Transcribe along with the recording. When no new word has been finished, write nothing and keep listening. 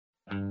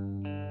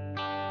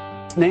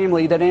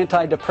namely that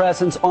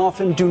antidepressants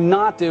often do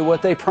not do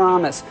what they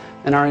promise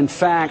and are in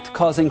fact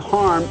causing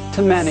harm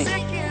to many.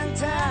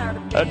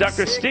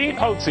 Dr. Steve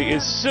Hotze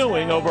is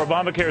suing over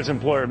Obamacare's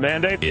employer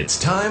mandate. It's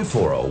time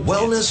for a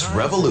Wellness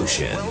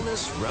Revolution.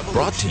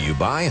 Brought to you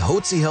by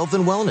Hotze Health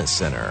and Wellness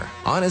Center.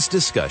 Honest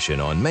discussion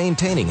on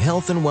maintaining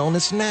health and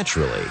wellness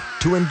naturally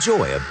to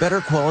enjoy a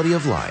better quality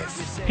of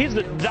life. He's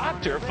the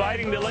doctor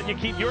fighting to let you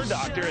keep your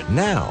doctorate.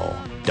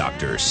 Now,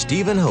 Dr.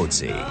 Stephen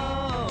Hotze.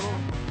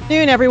 Good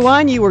afternoon,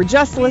 everyone. You were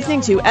just listening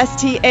to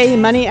STA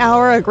Money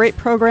Hour, a great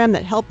program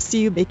that helps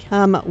you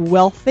become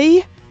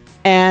wealthy.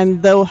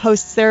 And the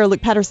hosts there,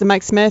 Luke Patterson,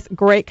 Mike Smith,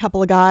 great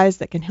couple of guys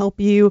that can help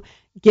you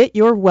get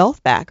your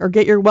wealth back or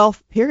get your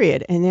wealth,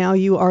 period. And now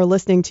you are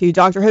listening to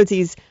Dr.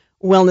 Hotze's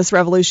Wellness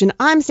Revolution.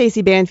 I'm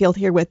Stacey Banfield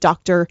here with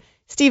Dr.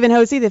 Stephen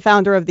Hotze, the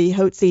founder of the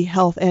Hotze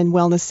Health and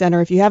Wellness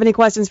Center. If you have any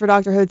questions for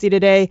Dr. Hotze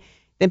today,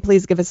 then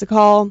please give us a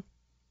call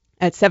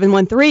at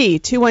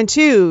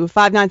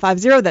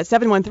 713-212-5950. That's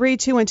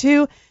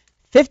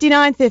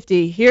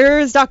 713-212-5950.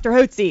 Here's Dr.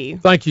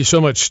 Hotze. Thank you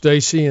so much,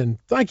 Stacy, and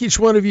thank each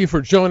one of you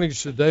for joining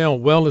us today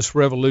on Wellness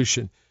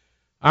Revolution.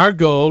 Our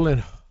goal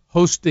in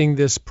hosting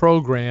this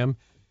program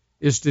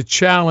is to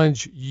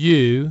challenge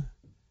you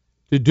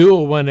to do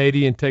a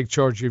 180 and take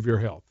charge of your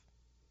health.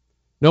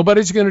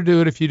 Nobody's going to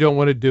do it if you don't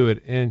want to do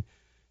it. And,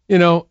 you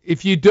know,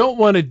 if you don't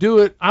want to do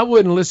it, I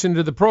wouldn't listen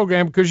to the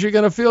program because you're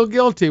going to feel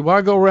guilty.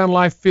 Why go around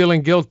life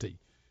feeling guilty?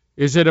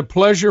 Is it a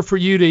pleasure for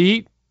you to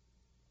eat?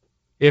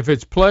 If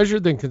it's pleasure,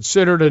 then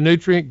consider it a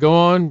nutrient. Go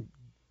on,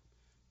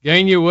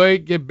 gain your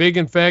weight, get big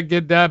and fat,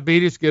 get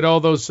diabetes, get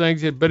all those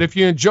things. But if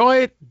you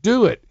enjoy it,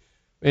 do it.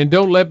 And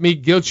don't let me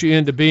guilt you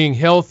into being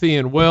healthy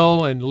and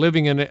well and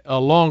living in a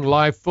long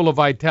life full of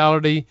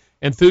vitality,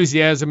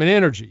 enthusiasm, and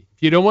energy.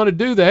 If you don't want to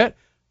do that,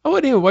 I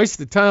wouldn't even waste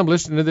the time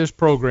listening to this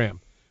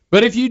program.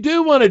 But if you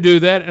do want to do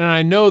that, and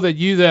I know that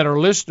you that are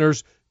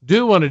listeners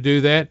do want to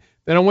do that,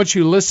 then I want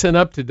you to listen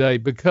up today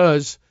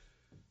because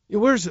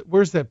where's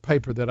that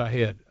paper that I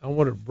had? I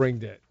want to bring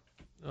that.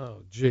 Oh,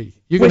 gee.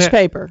 Which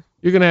paper?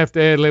 You're going to have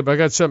to ad lib. I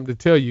got something to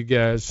tell you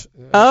guys.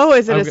 Oh,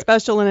 is it a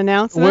special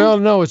announcement? Well,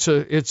 no,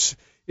 it's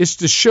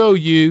to show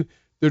you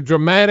the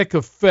dramatic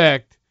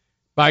effect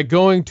by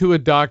going to a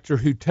doctor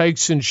who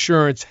takes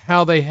insurance,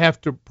 how they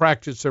have to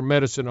practice their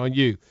medicine on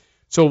you.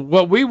 So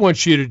what we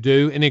want you to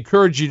do and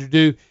encourage you to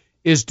do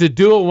is to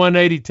do a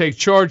 180, take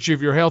charge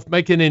of your health,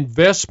 make an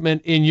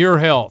investment in your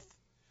health.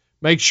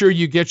 Make sure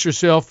you get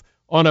yourself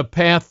on a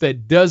path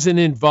that doesn't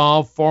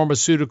involve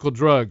pharmaceutical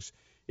drugs.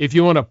 If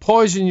you want to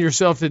poison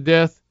yourself to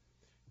death,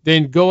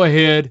 then go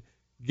ahead,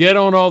 get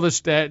on all the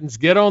statins,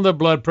 get on the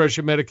blood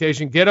pressure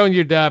medication, get on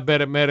your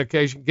diabetic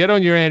medication, get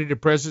on your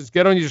antidepressants,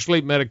 get on your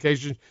sleep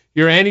medications,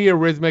 your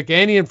antiarrhythmic,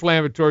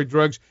 anti-inflammatory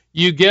drugs.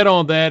 You get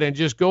on that and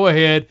just go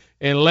ahead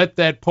and let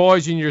that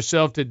poison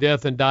yourself to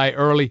death and die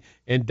early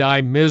and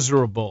die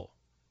miserable.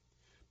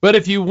 But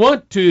if you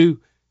want to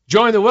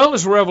join the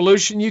Wellness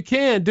Revolution, you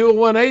can do a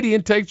 180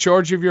 and take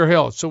charge of your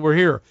health. So we're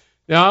here.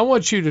 Now, I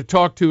want you to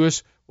talk to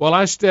us while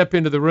I step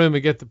into the room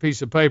and get the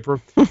piece of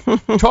paper.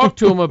 Talk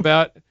to them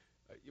about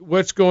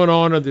what's going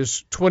on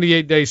this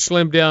 28-day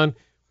slim down.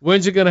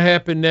 When's it going to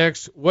happen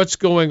next? What's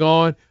going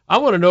on? I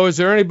want to know, is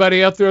there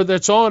anybody out there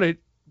that's on it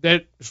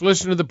that's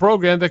listening to the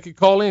program that could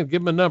call in?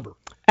 Give them a number.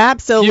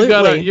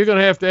 Absolutely. You're going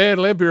to have to ad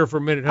lib here for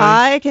a minute,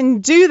 honey. I can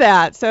do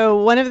that.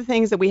 So one of the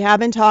things that we have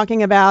been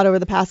talking about over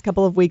the past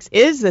couple of weeks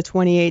is the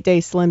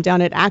 28-day slim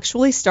down. It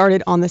actually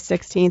started on the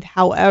 16th.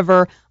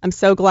 However, I'm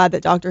so glad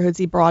that Dr.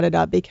 Hotze brought it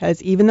up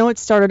because even though it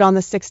started on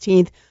the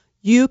 16th,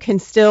 you can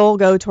still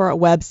go to our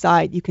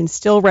website. You can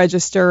still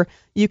register.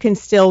 You can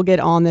still get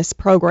on this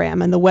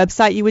program. And the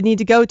website you would need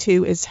to go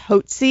to is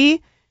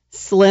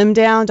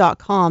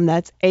HotzeSlimDown.com.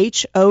 That's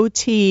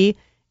HOTZE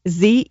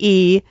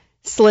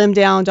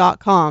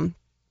slimdown.com.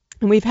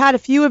 And we've had a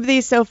few of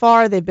these so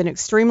far. They've been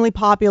extremely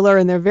popular,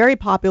 and they're very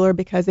popular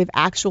because they've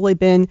actually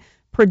been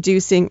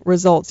producing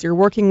results. You're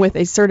working with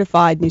a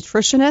certified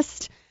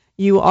nutritionist.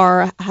 You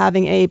are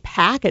having a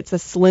pack. It's a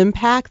slim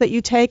pack that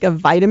you take of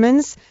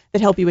vitamins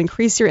that help you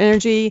increase your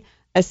energy,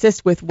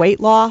 assist with weight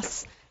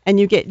loss, and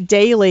you get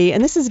daily,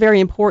 and this is very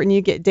important,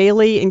 you get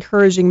daily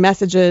encouraging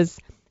messages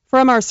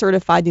from our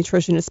certified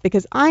nutritionist,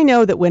 because I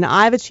know that when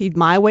I've achieved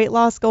my weight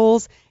loss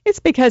goals, it's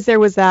because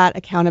there was that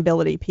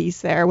accountability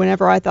piece there.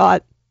 Whenever I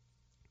thought,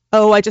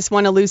 oh, I just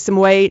want to lose some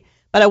weight,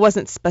 but I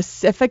wasn't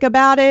specific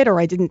about it, or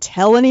I didn't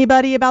tell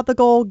anybody about the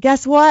goal,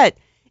 guess what?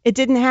 It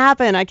didn't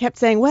happen. I kept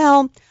saying,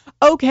 well,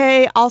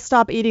 okay, I'll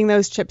stop eating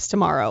those chips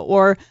tomorrow,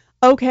 or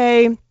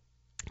okay,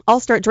 I'll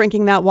start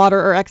drinking that water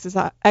or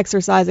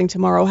exercising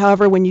tomorrow.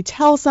 However, when you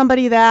tell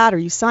somebody that, or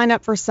you sign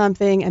up for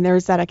something and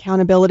there's that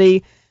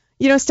accountability,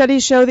 you know,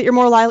 studies show that you're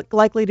more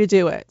likely to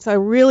do it. So I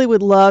really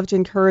would love to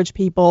encourage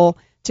people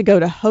to go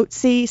to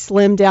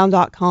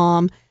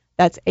HotzeSlimDown.com.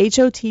 That's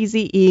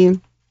HOTZE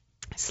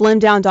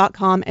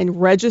slimdown.com and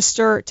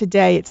register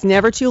today. It's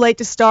never too late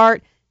to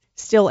start.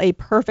 Still a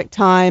perfect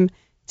time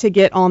to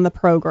get on the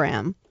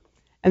program.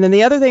 And then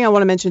the other thing I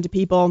want to mention to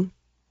people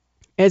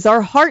is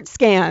our heart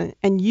scan.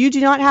 And you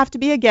do not have to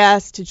be a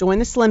guest to join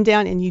the Slim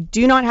Down, and you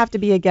do not have to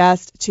be a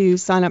guest to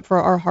sign up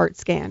for our heart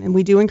scan. And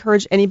we do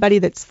encourage anybody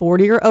that's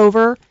 40 or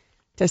over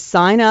to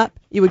sign up.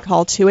 You would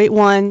call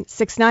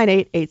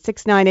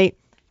 281-698-8698.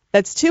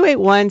 That's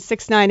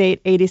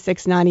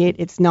 281-698-8698.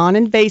 It's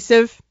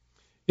non-invasive.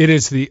 It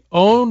is the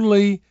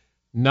only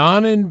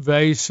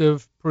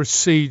non-invasive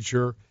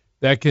procedure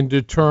that can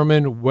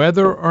determine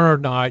whether or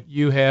not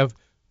you have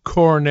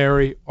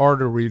coronary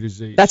artery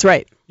disease. That's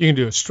right. You can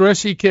do a stress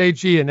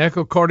EKG, an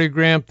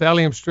echocardiogram,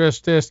 thallium stress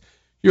test.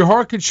 Your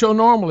heart could show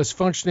normal. It's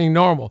functioning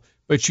normal,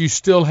 but you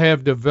still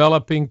have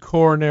developing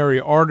coronary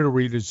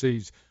artery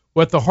disease.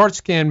 What the heart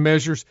scan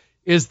measures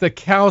is the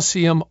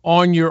calcium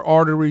on your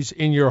arteries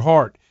in your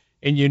heart,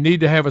 and you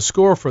need to have a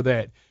score for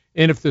that.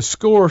 And if the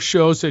score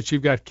shows that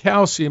you've got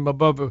calcium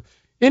above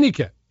any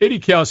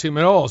calcium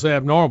at all is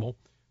abnormal,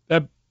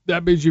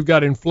 that means you've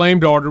got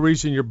inflamed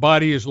arteries and your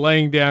body is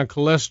laying down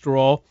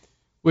cholesterol,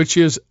 which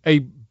is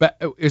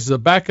the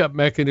backup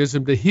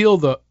mechanism to heal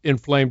the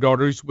inflamed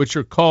arteries, which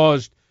are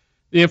caused,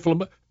 the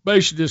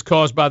inflammation is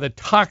caused by the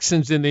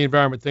toxins in the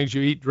environment, things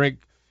you eat, drink,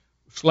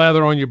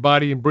 slather on your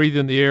body and breathe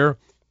in the air,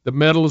 the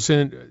metals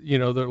in,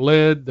 the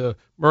lead, the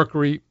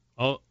mercury,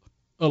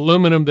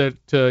 aluminum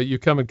that you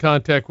come in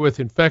contact with,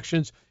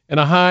 infections, and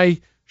a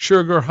high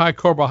sugar, high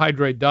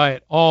carbohydrate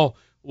diet all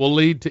will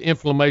lead to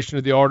inflammation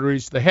of the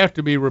arteries. They have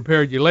to be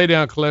repaired. You lay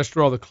down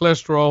cholesterol. The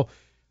cholesterol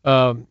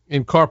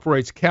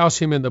incorporates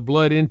calcium in the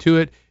blood into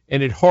it,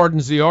 and it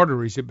hardens the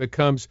arteries. It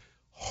becomes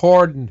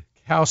hardened,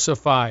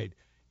 calcified,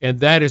 and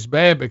that is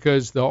bad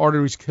because the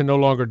arteries can no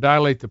longer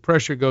dilate. The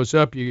pressure goes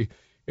up.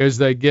 As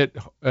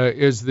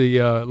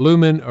the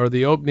lumen or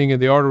the opening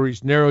in the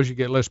arteries narrows, you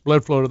get less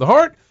blood flow to the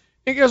heart.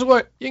 And guess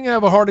what? You can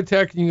have a heart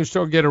attack and you can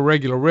start getting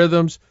irregular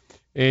rhythms.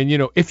 And,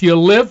 if you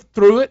live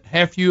through it,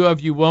 half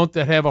of you won't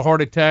that have a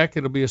heart attack.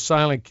 It'll be a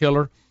silent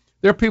killer.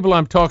 There are people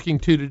I'm talking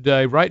to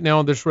today, right now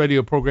on this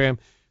radio program.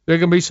 There are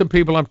going to be some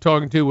people I'm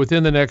talking to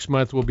within the next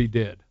month will be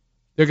dead.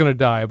 They're going to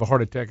die of a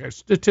heart attack.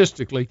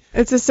 Statistically.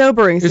 It's a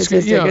sobering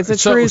statistic. It's a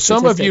true statistic.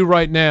 Some of you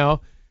right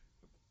now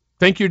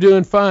think you're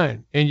doing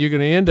fine, and you're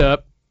going to end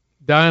up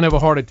dying of a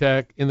heart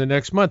attack in the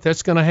next month.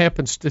 That's going to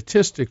happen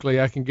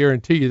statistically. I can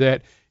guarantee you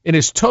that. And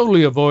it's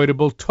totally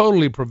avoidable,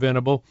 totally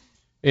preventable.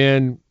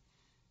 And,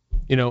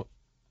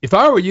 if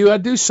I were you,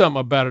 I'd do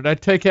something about it.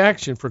 I'd take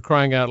action, for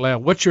crying out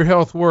loud. What's your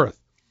health worth?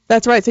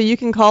 That's right. So you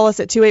can call us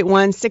at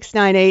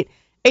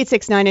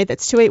 281-698-8698.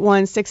 That's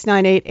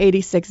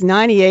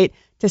 281-698-8698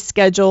 to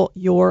schedule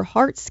your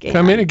heart scan.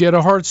 Come in and get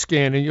a heart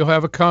scan, and you'll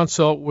have a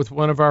consult with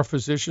one of our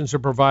physicians or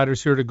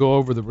providers here to go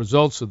over the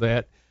results of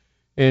that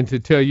and to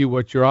tell you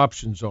what your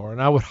options are. And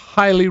I would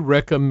highly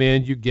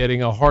recommend you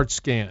getting a heart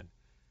scan.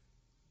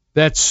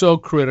 That's so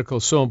critical,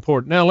 so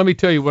important. Now, let me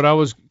tell you what I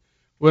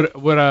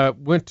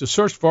went to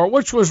search for,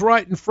 which was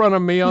right in front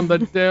of me on the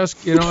desk.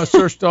 I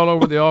searched all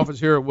over the office.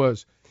 Here it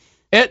was.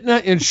 Aetna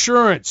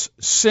Insurance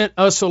sent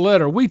us a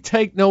letter. We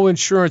take no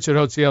insurance at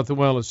Hotze Health and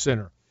Wellness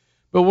Center.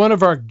 But one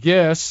of our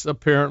guests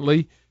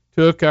apparently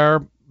took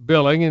our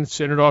billing and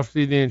sent it off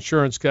to the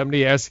insurance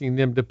company asking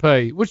them to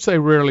pay, which they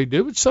rarely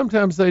do, but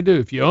sometimes they do.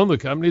 If you own the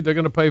company, they're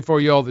going to pay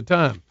for you all the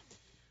time.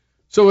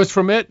 So it's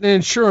from Aetna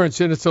Insurance,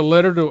 and it's a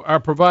letter to our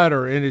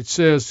provider, and it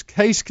says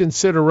case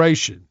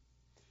consideration.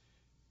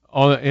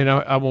 And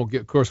I won't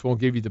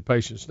give you the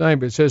patient's name,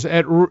 but it says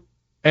at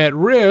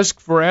risk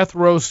for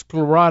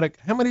atherosclerotic.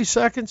 How many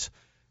seconds?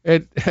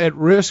 At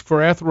risk for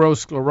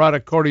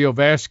atherosclerotic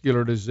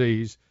cardiovascular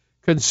disease,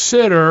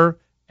 consider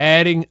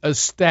adding a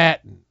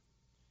statin.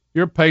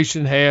 Your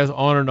patient has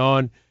on and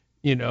on,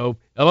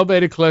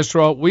 elevated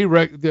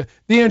cholesterol.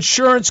 The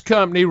insurance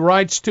company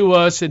writes to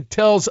us and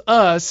tells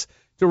us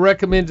to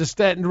recommend a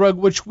statin drug,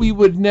 which we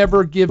would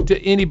never give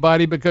to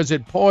anybody because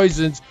it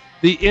poisons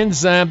the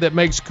enzyme that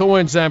makes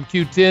coenzyme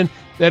Q10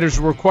 that is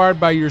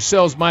required by your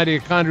cells'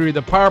 mitochondria,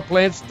 the power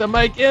plants, to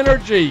make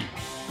energy.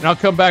 And I'll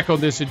come back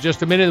on this in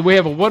just a minute. We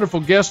have a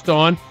wonderful guest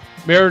on.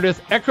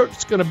 Meredith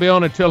Eckert's going to be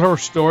on and tell her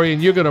story,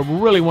 and you're going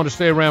to really want to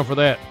stay around for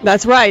that.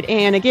 That's right.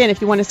 And again,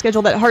 if you want to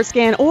schedule that heart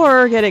scan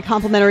or get a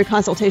complimentary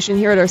consultation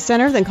here at our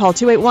center, then call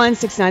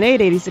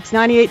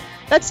 281-698-8698.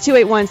 That's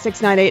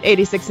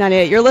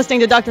 281-698-8698. You're listening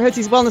to Dr.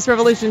 Hotze's Wellness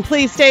Revolution.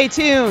 Please stay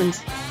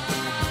tuned.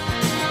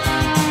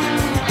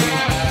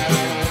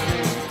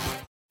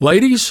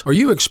 Ladies, are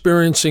you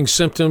experiencing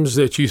symptoms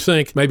that you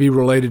think may be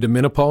related to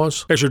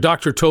menopause? Has your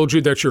doctor told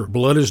you that your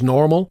blood is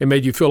normal and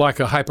made you feel like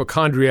a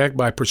hypochondriac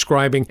by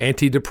prescribing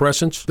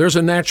antidepressants? There's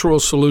a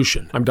natural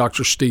solution. I'm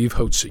Dr. Steve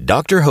Hotze.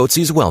 Dr.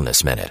 Hotze's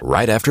Wellness Minute,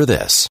 right after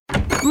this.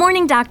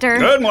 Morning, Doctor.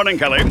 Good morning,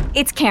 Kelly.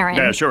 It's Karen.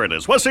 Yeah, sure it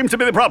is. What seems to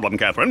be the problem,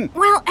 Catherine?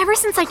 Well, ever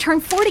since I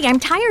turned 40, I'm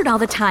tired all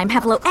the time,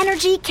 have low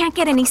energy, can't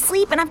get any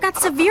sleep, and I've got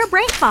severe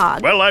brain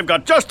fog. Well, I've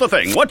got just the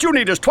thing. What you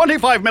need is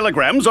 25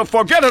 milligrams of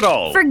Forget It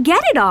All.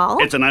 Forget It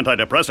All? It's an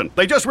antidepressant.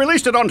 They just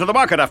released it onto the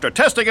market after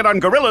testing it on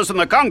gorillas in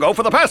the Congo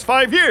for the past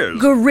 5 years.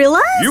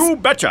 Gorillas? You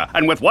betcha.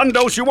 And with one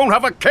dose, you won't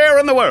have a care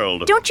in the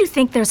world. Don't you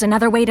think there's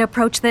another way to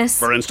approach this?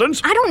 For instance?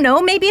 I don't know.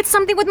 Maybe it's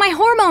something with my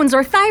hormones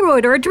or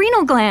thyroid or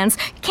adrenal glands.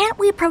 Can't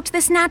we approach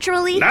this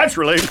naturally?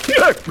 Naturally?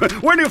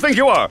 Where do you think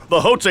you are? The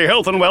Hotze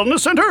Health and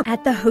Wellness Center?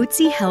 At the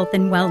Hotze Health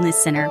and Wellness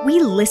Center, we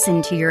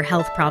listen to your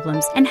health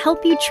problems and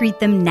help you treat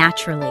them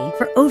naturally.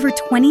 For over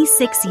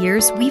 26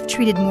 years, we've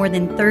treated more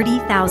than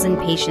 30,000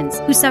 patients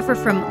who suffer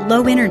from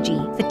low energy,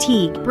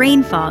 fatigue,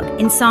 brain fog,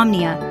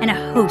 insomnia, and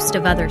a host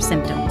of other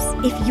symptoms.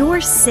 If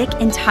you're sick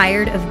and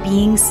tired of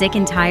being sick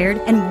and tired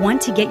and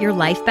want to get your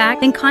life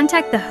back, then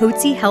contact the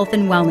Hotze Health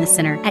and Wellness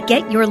Center at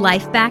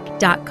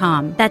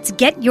getyourlifeback.com. That's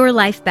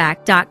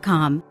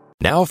getyourlifeback.com.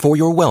 Now for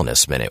your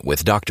Wellness Minute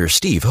with Dr.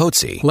 Steve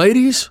Hotze.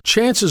 Ladies,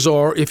 chances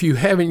are if you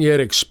haven't yet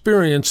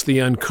experienced the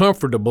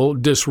uncomfortable,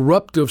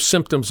 disruptive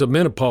symptoms of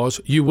menopause,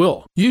 you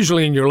will,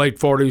 usually in your late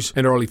 40s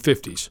and early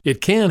 50s.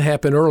 It can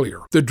happen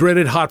earlier. The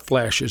dreaded hot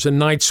flashes and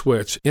night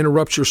sweats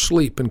interrupt your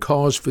sleep and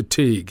cause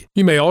fatigue.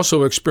 You may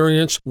also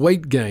experience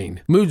weight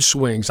gain, mood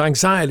swings,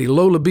 anxiety,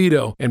 low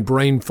libido, and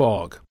brain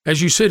fog.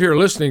 As you sit here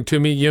listening to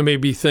me, you may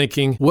be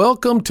thinking,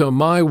 welcome to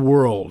my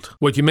world.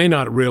 What you may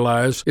not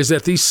realize is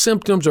that these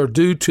symptoms are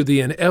due to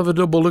the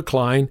inevitable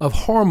decline of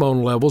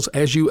hormone levels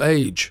as you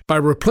age. By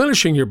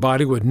replenishing your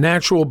body with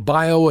natural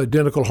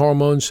bioidentical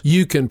hormones,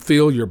 you can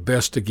feel your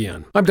best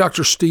again. I'm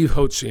Dr. Steve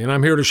Hotze, and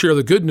I'm here to share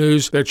the good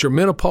news that your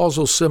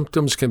menopausal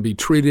symptoms can be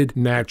treated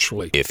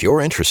naturally. If you're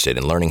interested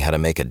in learning how to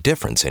make a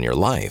difference in your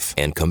life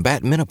and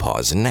combat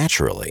menopause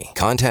naturally,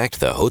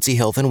 contact the Hotze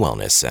Health and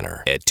Wellness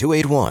Center at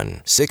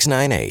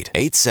 281-698-8777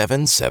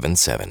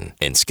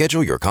 and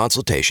schedule your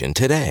consultation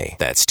today.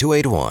 That's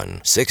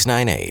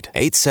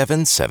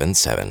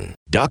 281-698-8777.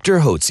 Dr.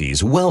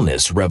 Hotze's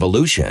Wellness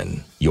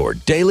Revolution, your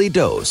daily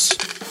dose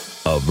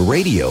of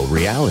radio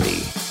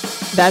reality.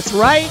 That's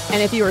right.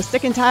 And if you are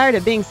sick and tired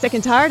of being sick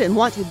and tired and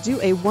want to do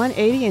a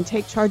 180 and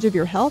take charge of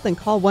your health, and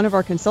call one of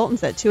our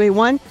consultants at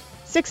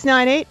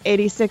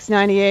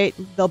 281-698-8698.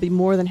 They'll be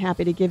more than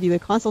happy to give you a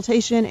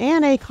consultation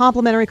and a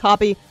complimentary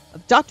copy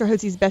of Dr.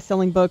 Hotze's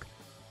best-selling book,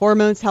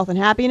 Hormones, Health, and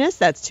Happiness.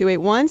 That's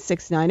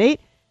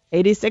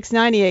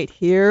 281-698-8698.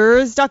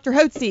 Here's Dr.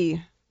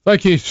 Hotze.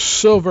 Thank you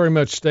so very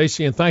much,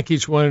 Stacy, and thank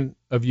each one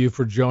of you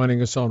for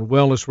joining us on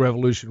Wellness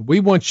Revolution. We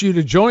want you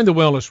to join the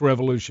Wellness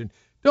Revolution.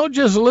 Don't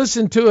just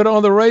listen to it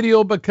on the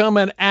radio. Become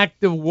an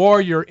active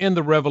warrior in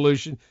the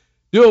revolution.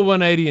 Do a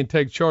 180 and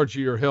take charge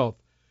of your health.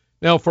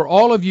 Now, for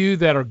all of you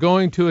that are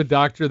going to a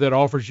doctor that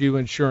offers you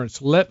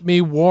insurance, let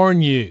me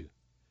warn you.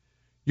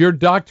 Your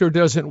doctor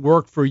doesn't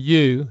work for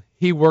you.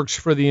 He works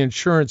for the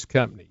insurance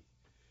company.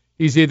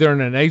 He's either in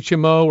an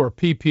HMO or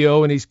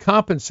PPO, and he's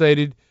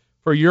compensated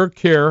for your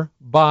care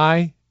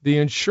by the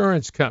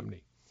insurance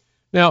company.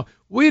 Now,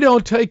 we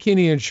don't take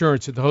any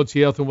insurance at the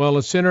Hotze Health and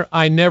Wellness Center.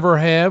 I never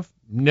have,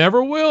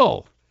 never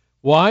will.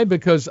 Why?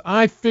 Because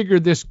I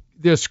figured this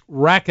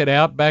racket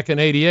out back in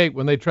 '88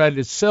 when they tried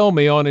to sell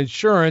me on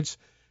insurance,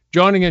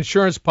 joining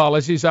insurance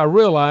policies. I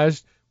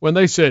realized when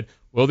they said,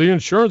 well, the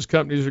insurance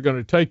companies are going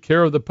to take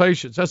care of the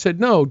patients. I said,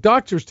 no,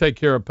 doctors take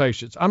care of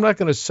patients. I'm not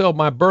going to sell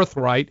my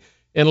birthright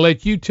and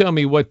let you tell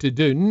me what to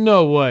do.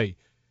 No way.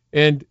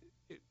 And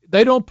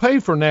they don't pay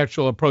for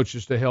natural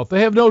approaches to health.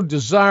 They have no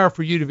desire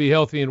for you to be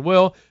healthy and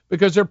well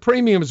because their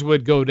premiums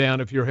would go down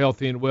if you're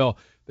healthy and well.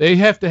 They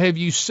have to have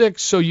you sick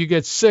so you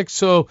get sick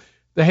so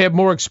they have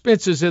more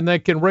expenses and they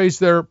can raise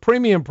their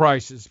premium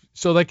prices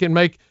so they can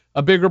make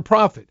a bigger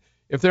profit.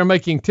 If they're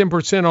making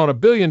 10% on $1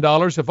 billion,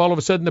 if all of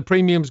a sudden the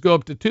premiums go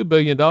up to $2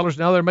 billion,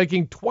 now they're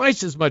making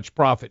twice as much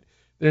profit.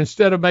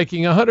 Instead of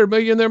making $100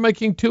 million, they're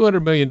making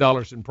 $200 million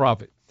in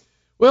profit.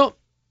 Well,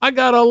 I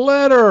got a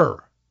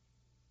letter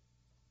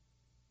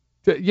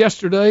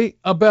yesterday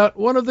about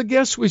one of the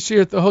guests we see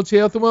at the Hotze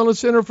Health and Wellness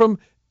Center from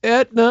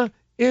Aetna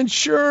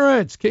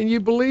Insurance. Can you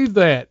believe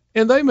that?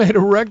 And they made a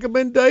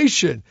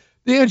recommendation.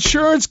 The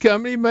insurance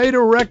company made a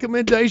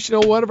recommendation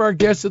on one of our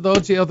guests at the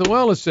Hotze Health and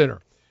Wellness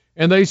Center.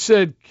 And they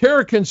said,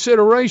 care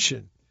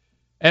consideration,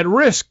 at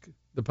risk,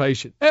 the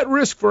patient, at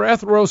risk for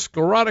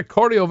atherosclerotic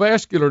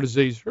cardiovascular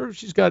disease.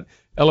 She's got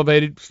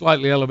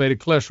slightly elevated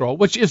cholesterol,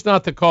 which is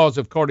not the cause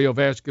of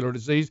cardiovascular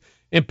disease.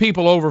 And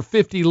people over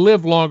 50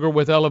 live longer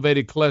with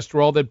elevated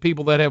cholesterol than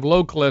people that have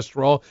low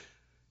cholesterol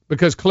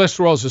because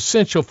cholesterol is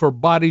essential for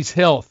body's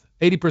health.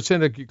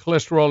 80% of your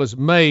cholesterol is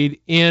made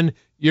in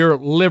your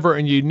liver,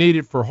 and you need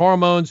it for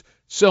hormones,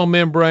 cell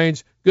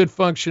membranes, good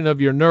function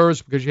of your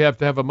nerves because you have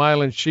to have a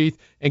myelin sheath,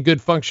 and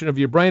good function of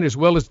your brain, as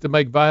well as to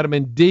make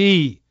vitamin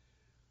D,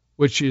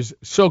 which is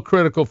so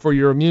critical for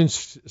your immune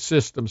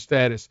system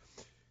status.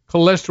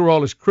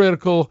 Cholesterol is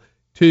critical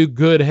to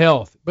good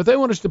health. But they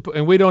want us to,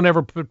 and we don't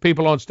ever put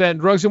people on statin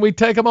drugs, and we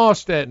take them off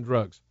statin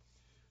drugs.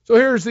 So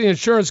here's the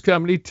insurance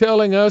company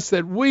telling us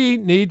that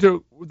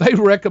they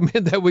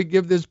recommend that we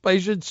give this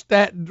patient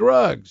statin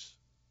drugs.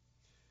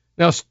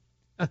 Now,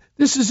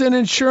 this is an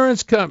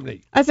insurance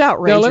company. That's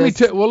outrageous.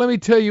 Now, let me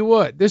tell you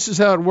what. This is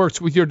how it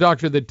works with your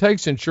doctor that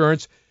takes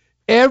insurance.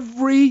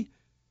 Every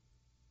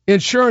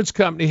insurance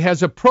company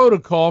has a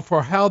protocol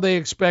for how they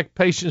expect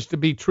patients to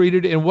be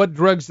treated and what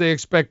drugs they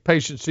expect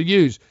patients to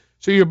use.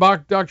 So your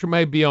doctor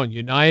may be on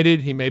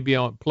United, he may be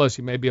on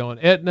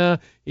Aetna,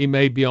 he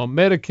may be on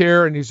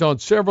Medicare, and he's on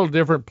several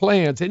different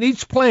plans. And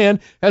each plan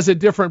has a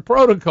different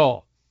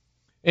protocol.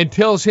 and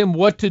tells him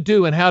what to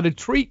do and how to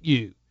treat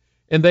you.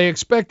 And they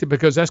expect it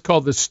because that's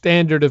called the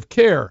standard of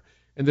care.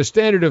 And the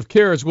standard of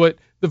care is what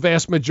the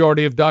vast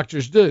majority of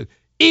doctors do.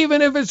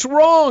 Even if it's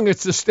wrong,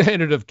 it's the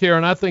standard of care.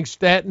 And I think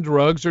statin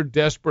drugs are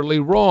desperately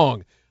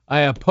wrong.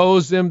 I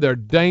oppose them. They're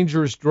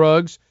dangerous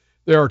drugs.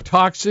 They are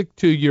toxic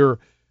to your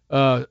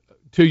mitochondria.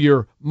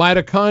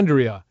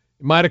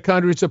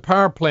 Mitochondria is a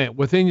power plant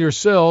within your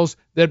cells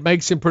that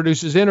makes and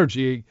produces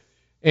energy.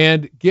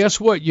 And guess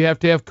what? You have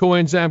to have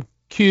coenzyme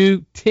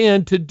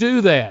Q10 to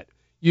do that.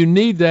 You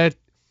need that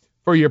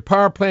for your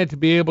power plant to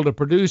be able to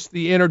produce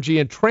the energy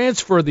and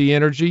transfer the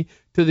energy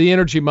to the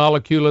energy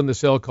molecule in the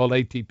cell called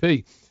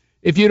ATP.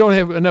 If you don't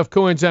have enough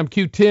coenzyme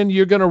Q10,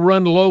 you're going to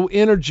run low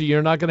energy.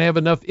 You're not going to have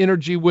enough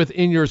energy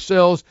within your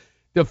cells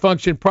to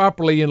function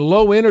properly. And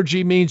low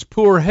energy means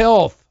poor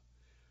health.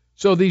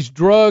 So these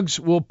drugs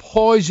will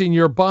poison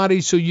your body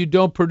so you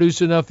don't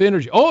produce enough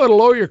energy. Oh, it'll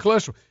lower your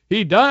cholesterol.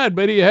 He died,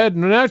 but he had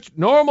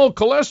normal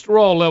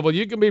cholesterol level.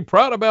 You can be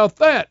proud about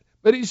that.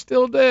 But he's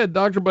still dead,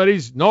 doctor, but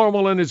he's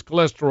normal in his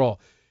cholesterol.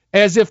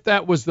 As if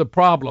that was the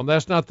problem.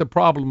 That's not the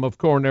problem of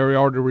coronary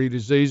artery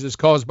disease. It's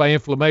caused by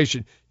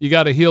inflammation. You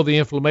got to heal the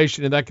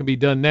inflammation, and that can be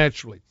done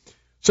naturally.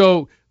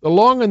 So the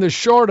long and the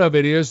short of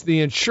it is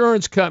the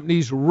insurance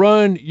companies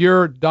run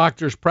your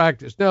doctor's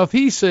practice. Now, if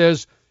he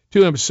says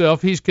to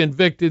himself he's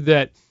convicted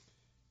that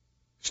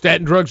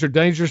statin drugs are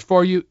dangerous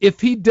for you,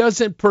 if he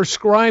doesn't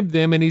prescribe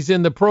them and he's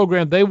in the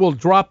program, they will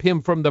drop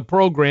him from the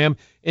program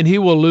and he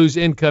will lose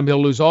income.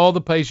 He'll lose all the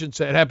patients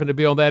that happen to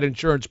be on that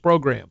insurance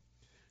program.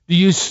 Do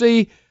you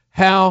see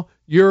how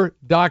your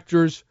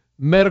doctor's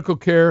medical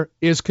care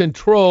is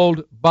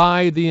controlled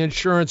by the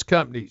insurance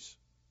companies?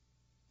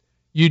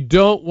 You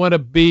don't want to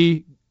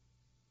be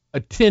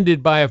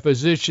attended by a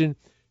physician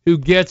who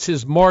gets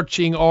his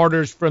marching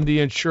orders from the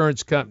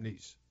insurance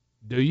companies.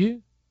 Do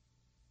you?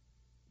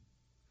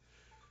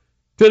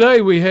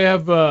 Today we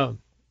have a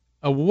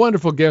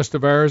wonderful guest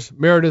of ours,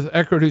 Meredith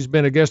Eckert, who's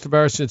been a guest of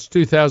ours since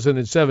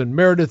 2007.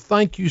 Meredith,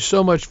 thank you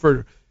so much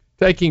for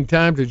taking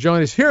time to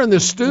join us here in the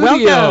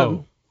studio.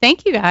 Welcome.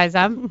 Thank you, guys.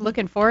 I'm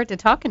looking forward to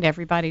talking to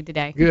everybody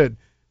today. Good.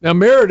 Now,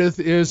 Meredith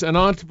is an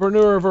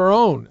entrepreneur of her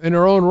own, in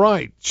her own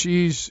right.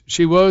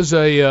 She was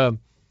a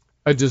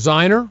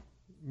designer.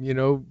 You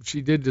know,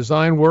 she did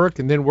design work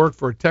and then worked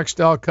for a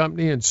textile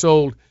company and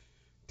sold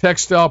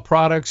textile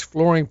products,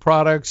 flooring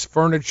products,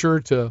 furniture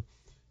to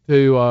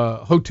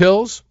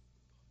hotels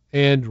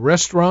and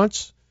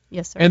restaurants.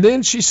 Yes, sir. And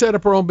then she set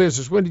up her own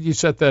business. When did you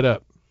set that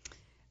up?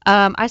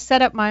 I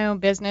set up my own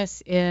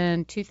business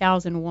in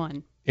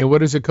 2001. And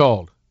what is it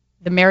called?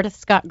 The Meredith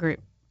Scott Group.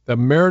 The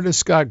Meredith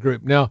Scott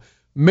Group. Now,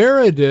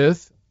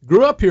 Meredith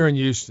grew up here in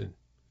Houston,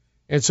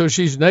 and so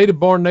she's native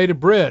born,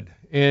 native bred,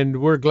 and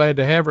we're glad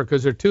to have her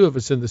because there are two of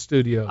us in the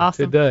studio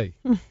today.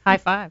 High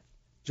five.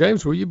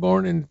 James, were you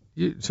born in?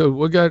 So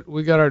we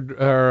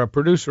got our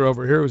producer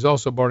over here who's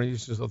also born in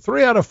Houston. So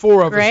 3 out of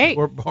 4 of us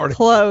were born in.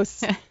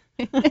 Close.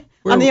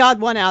 I'm the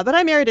odd one out, but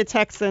I married a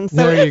Texan, so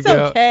there it's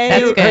okay.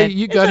 That's good. Hey,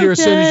 you got here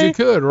as soon as you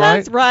could,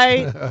 right? That's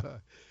right.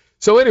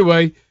 So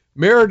anyway,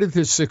 Meredith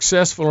is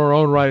successful in her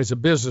own right as a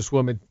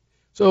businesswoman.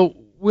 So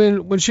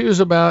when she was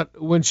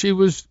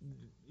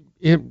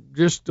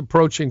just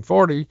approaching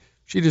 40,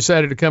 she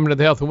decided to come into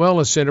the Health and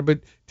Wellness Center.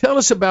 But tell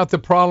us about the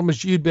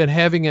problems you'd been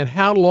having and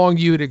how long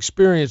you had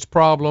experienced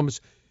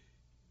problems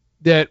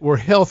that were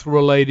health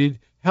related.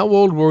 How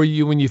old were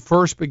you when you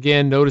first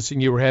began noticing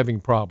you were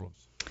having problems?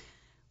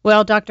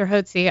 Well, Dr.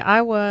 Hotze,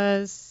 I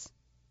was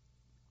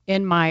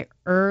in my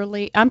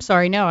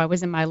I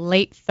was in my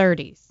late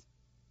 30s.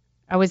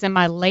 I was in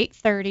my late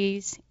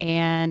 30s,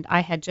 and I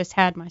had just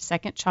had my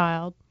second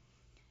child.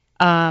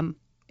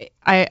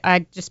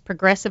 I just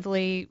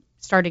progressively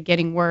started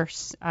getting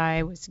worse.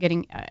 I was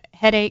getting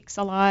headaches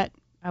a lot.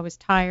 I was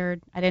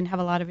tired. I didn't have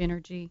a lot of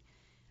energy.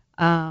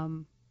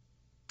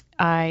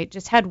 I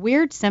just had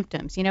weird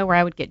symptoms, where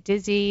I would get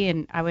dizzy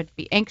and I would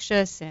be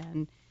anxious,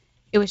 and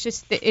it was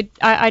just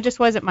I just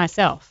wasn't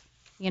myself,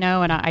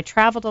 and I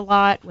traveled a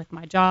lot with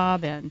my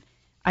job, and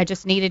I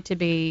just needed to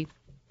be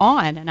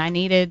on, and I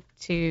needed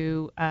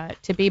to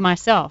be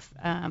myself.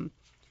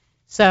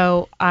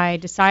 So I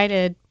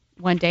decided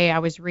one day I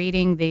was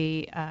reading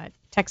the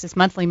Texas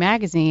Monthly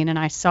Magazine, and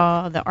I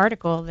saw the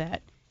article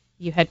that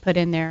you had put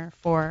in there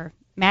for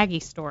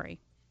Maggie's story.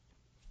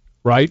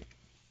 Right.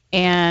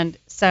 And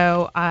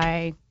so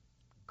I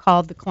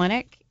called the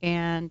clinic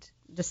and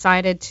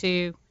decided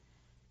to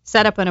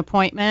set up an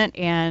appointment,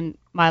 and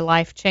my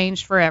life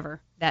changed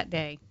forever that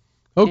day.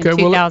 Okay,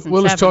 well,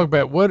 let's talk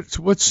about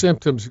what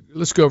symptoms.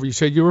 Let's go over. You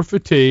said you were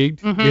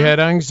fatigued. Mm-hmm. You had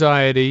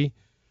anxiety.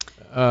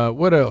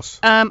 What else?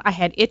 I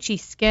had itchy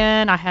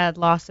skin. I had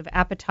loss of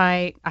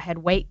appetite. I had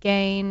weight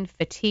gain,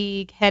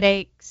 fatigue,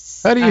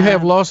 headaches. How do you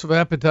have loss of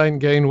appetite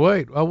and gain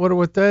weight? I wonder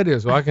what that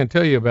is. Well, I can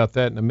tell you about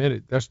that in a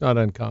minute. That's not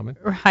uncommon.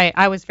 Right.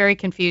 I was very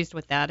confused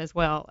with that as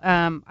well.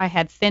 I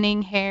had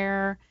thinning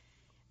hair,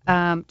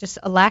 just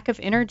a lack of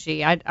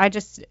energy. I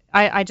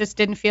just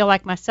didn't feel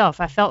like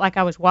myself. I felt like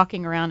I was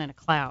walking around in a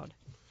cloud.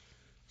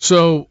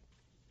 So,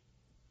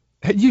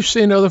 had you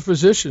seen other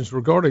physicians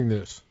regarding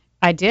this?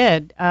 I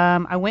did.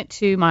 I went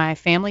to my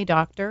family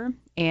doctor,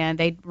 and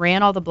they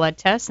ran all the blood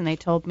tests, and they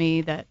told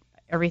me that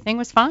everything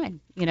was fine.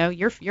 You know,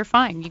 you're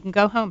fine. You can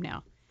go home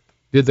now.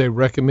 Did they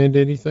recommend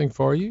anything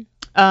for you?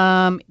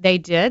 They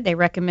did. They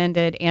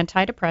recommended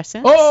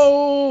antidepressants.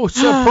 Oh,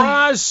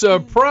 surprise,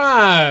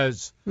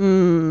 surprise.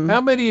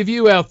 How many of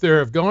you out there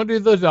have gone to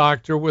the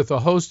doctor with a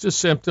host of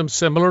symptoms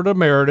similar to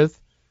Meredith,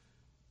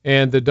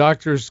 and the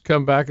doctors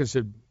come back and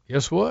said,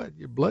 guess what?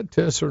 Your blood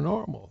tests are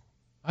normal.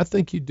 I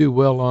think you do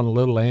well on a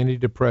little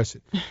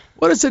antidepressant.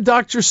 What is the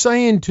doctor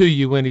saying to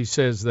you when he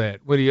says that,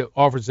 when he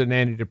offers an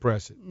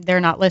antidepressant? They're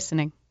not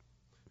listening.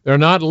 They're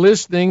not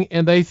listening,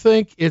 and they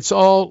think it's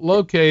all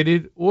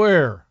located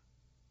where?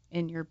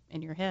 In your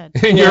head.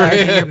 In your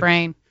head. In your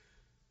brain.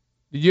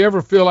 Did you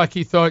ever feel like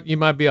you thought you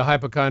might be a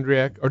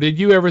hypochondriac? Or did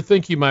you ever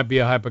think you might be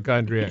a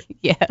hypochondriac?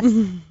 Yes.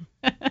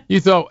 You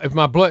thought, if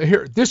my blood...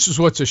 Here, this is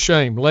what's a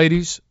shame.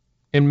 Ladies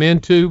and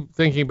men, too,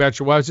 thinking about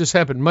your wives, this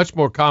happened much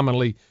more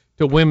commonly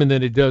to women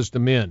than it does to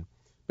men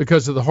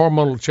because of the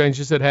hormonal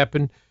changes that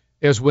happen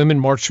as women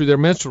march through their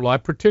menstrual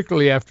life,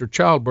 particularly after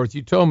childbirth.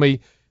 You told me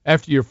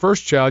after your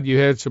first child you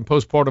had some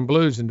postpartum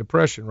blues and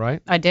depression,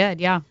 right? I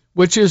did, yeah.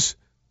 Which is,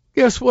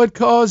 guess what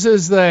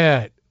causes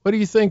that? What do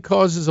you think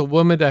causes a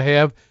woman to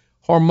have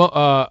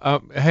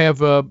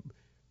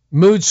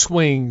mood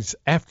swings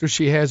after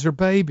she has her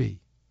baby?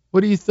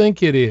 What do you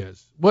think it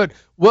is? What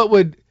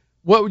would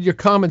your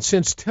common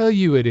sense tell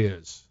you it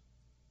is?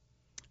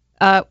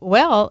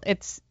 Well,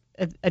 it's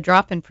a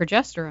drop in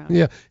progesterone.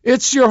 Yeah,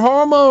 it's your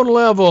hormone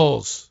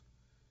levels.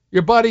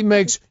 Your body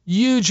makes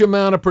huge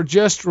amount of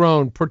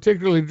progesterone,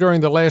 particularly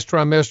during the last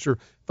trimester,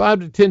 5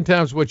 to 10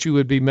 times what you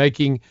would be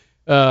making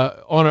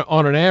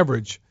on an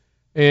average.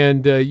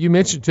 And you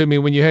mentioned to me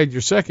when you had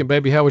your second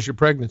baby, how was your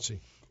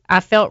pregnancy?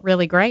 I felt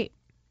really great.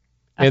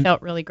 And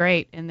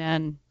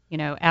then,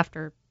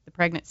 after the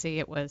pregnancy,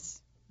 it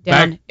was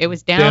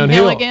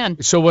downhill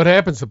again. So what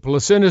happens? The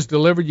placenta's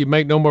delivered, you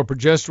make no more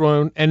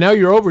progesterone, and now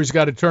your ovaries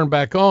got to turn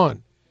back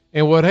on.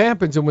 And what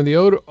happens, and when the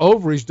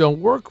ovaries don't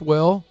work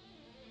well,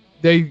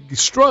 they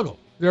struggle.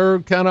 They're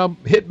kind of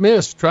hit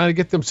miss, trying to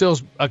get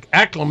themselves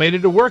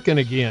acclimated to working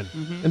again,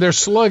 and they're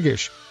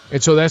sluggish.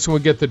 And so that's when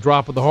we get the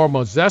drop of the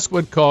hormones. That's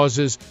what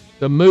causes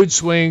the mood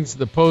swings,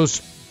 the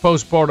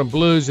postpartum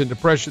blues and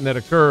depression that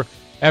occur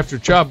after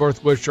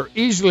childbirth, which are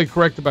easily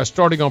corrected by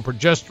starting on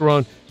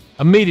progesterone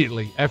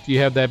immediately after you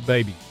have that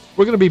baby.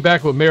 We're going to be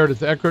back with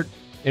Meredith Eckert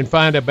and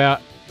find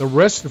about the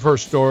rest of her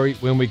story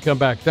when we come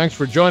back. Thanks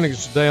for joining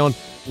us today on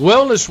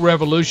Wellness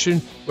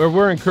Revolution, where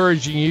we're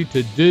encouraging you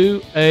to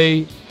do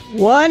a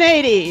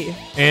 180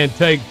 and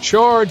take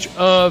charge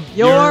of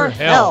your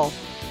health.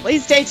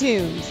 Please stay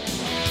tuned.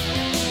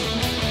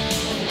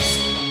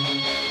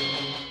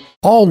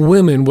 All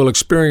women will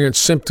experience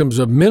symptoms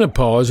of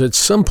menopause at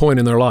some point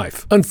in their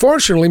life.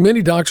 Unfortunately,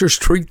 many doctors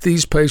treat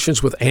these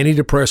patients with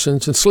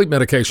antidepressants and sleep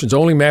medications,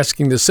 only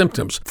masking the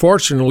symptoms.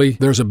 Fortunately,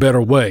 there's a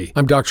better way.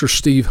 I'm Dr.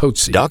 Steve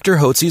Hotze. Dr.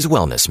 Hotze's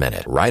Wellness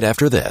Minute, right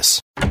after this.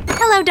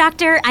 Hello,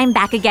 doctor. I'm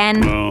back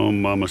again. Oh,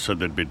 Mama said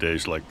there'd be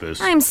days like this.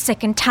 I'm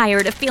sick and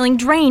tired of feeling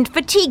drained,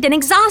 fatigued, and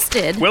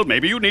exhausted. Well,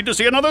 maybe you need to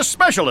see another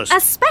specialist. A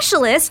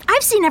specialist?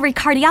 I've seen every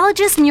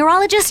cardiologist,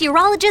 neurologist,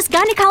 urologist,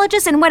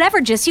 gynecologist, and whatever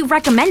gist you've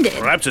recommended.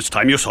 Perhaps it's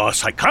time you saw a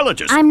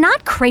psychologist. I'm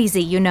not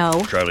crazy, you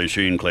know. Charlie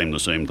Sheen claimed the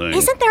same thing.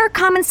 Isn't there a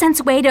common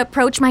sense way to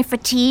approach my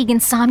fatigue,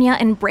 insomnia,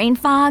 and brain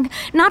fog?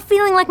 Not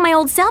feeling like my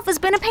old self has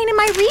been a pain in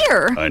my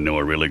rear. I know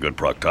a really good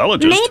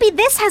proctologist. Maybe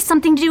this has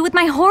something to do with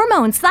my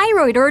hormones,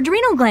 thyroid, or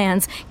adrenal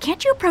glands.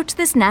 Can't you approach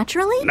this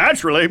naturally?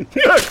 Naturally?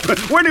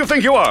 Where do you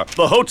think you are?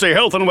 The Hotze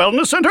Health and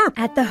Wellness Center?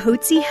 At the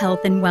Hotze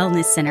Health and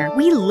Wellness Center,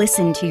 we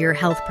listen to your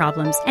health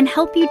problems and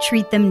help you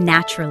treat them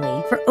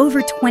naturally. For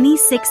over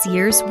 26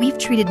 years, we've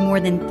treated more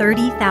than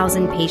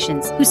 30,000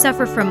 patients who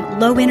suffer from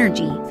low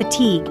energy,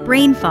 fatigue,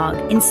 brain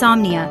fog,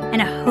 insomnia,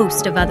 and a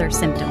host of other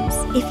symptoms.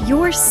 If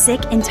you're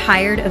sick and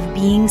tired of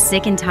being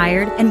sick and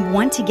tired and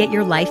want to get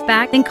your life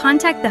back, then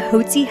contact the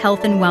Hotze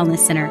Health and Wellness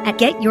Center at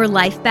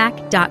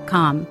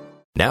getyourlifeback.com.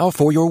 Now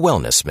for your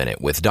Wellness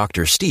Minute with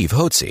Dr. Steve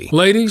Hotze.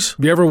 Ladies,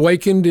 have you ever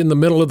wakened in the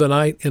middle of the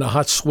night in a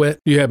hot sweat?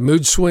 You have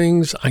mood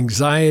swings,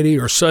 anxiety,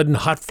 or sudden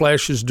hot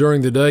flashes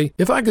during the day?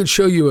 If I could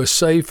show you a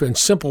safe and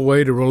simple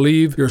way to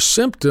relieve your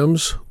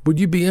symptoms, would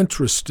you be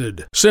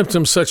interested?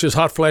 Symptoms such as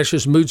hot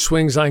flashes, mood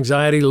swings,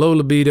 anxiety, low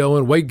libido,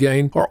 and weight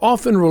gain are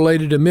often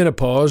related to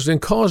menopause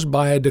and caused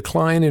by a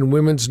decline in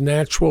women's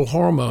natural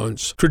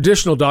hormones.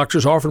 Traditional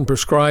doctors often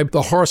prescribe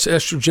the horse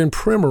estrogen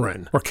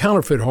Premarin or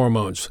counterfeit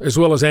hormones, as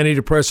well as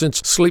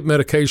antidepressants, sleep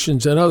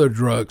medications, and other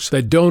drugs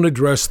that don't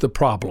address the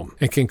problem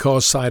and can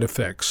cause side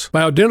effects.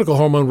 Bioidentical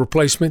hormone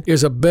replacement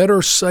is a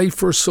better,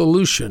 safer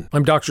solution.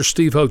 I'm Dr.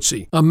 Steve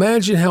Hotze.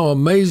 Imagine how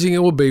amazing it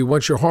will be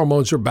once your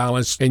hormones are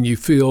balanced and you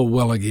feel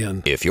well again.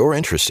 If you're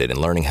interested in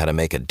learning how to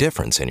make a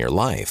difference in your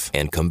life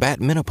and combat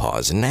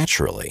menopause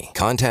naturally,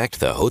 contact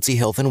the Hotze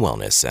Health and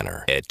Wellness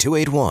Center at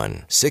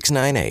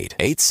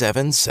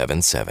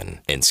 281-698-8777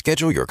 and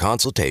schedule your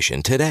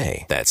consultation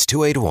today. That's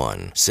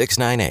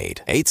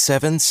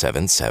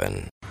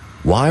 281-698-8777.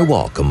 Why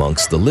walk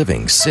amongst the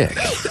living sick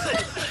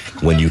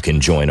when you can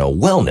join a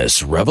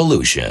wellness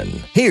revolution.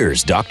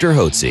 Here's Dr.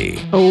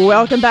 Hotze.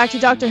 Welcome back to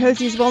Dr.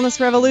 Hotze's Wellness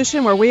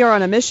Revolution, where we are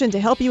on a mission to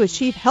help you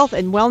achieve health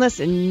and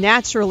wellness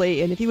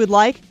naturally. And if you would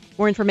like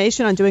more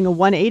information on doing a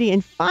 180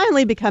 and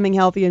finally becoming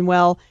healthy and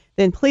well,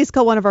 then please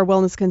call one of our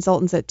wellness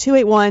consultants at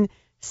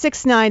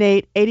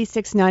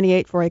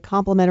 281-698-8698 for a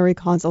complimentary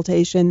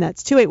consultation.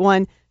 That's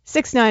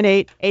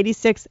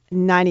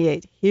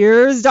 281-698-8698.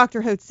 Here's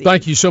Dr. Hotze.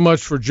 Thank you so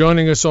much for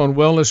joining us on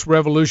Wellness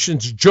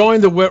Revolutions. Join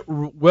the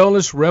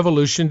Wellness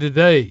Revolution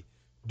today.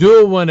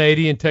 Do a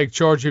 180 and take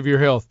charge of your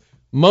health.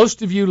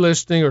 Most of you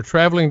listening are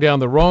traveling down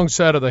the wrong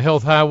side of the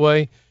health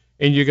highway,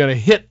 and you're going to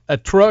hit a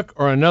truck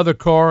or another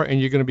car,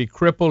 and you're going to be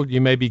crippled.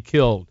 You may be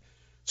killed.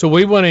 So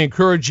we want to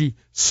encourage you,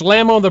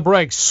 slam on the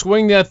brakes,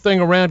 swing that thing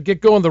around,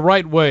 get going the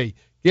right way.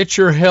 Get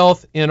your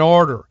health in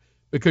order,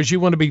 because you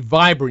want to be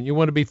vibrant. You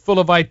want to be full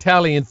of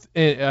vitality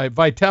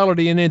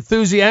and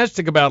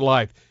enthusiastic about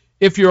life.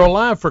 If you're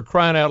alive, for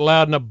crying out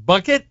loud, in a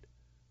bucket,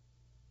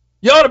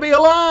 you ought to be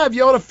alive.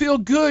 You ought to feel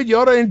good. You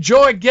ought to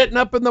enjoy getting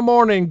up in the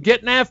morning,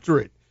 getting after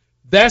it.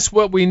 That's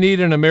what we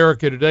need in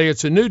America today.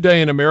 It's a new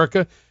day in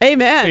America.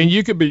 Amen. And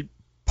you can be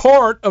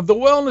part of the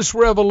wellness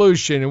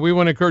revolution, and we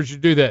want to encourage you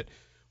to do that.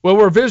 Well,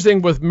 we're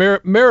visiting with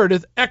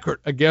Meredith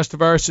Eckert, a guest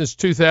of ours since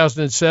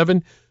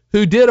 2007,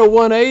 who did a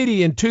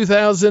 180 in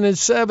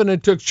 2007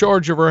 and took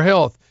charge of her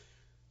health.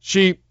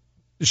 She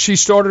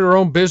started her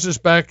own business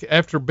back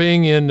after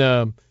being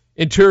in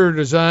interior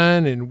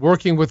design and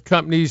working with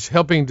companies,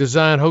 helping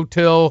design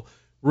hotel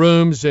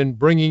rooms and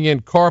bringing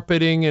in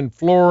carpeting and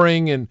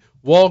flooring and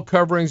wall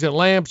coverings and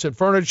lamps and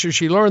furniture.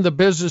 She learned the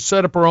business,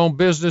 set up her own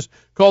business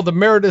called the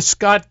Meredith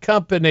Scott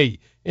Company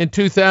in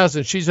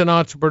 2000. She's an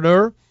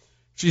entrepreneur.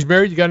 She's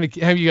married. You got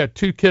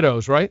two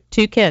kiddos, right?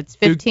 2 kids,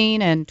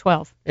 15 and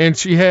 12. And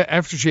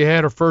after she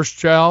had her first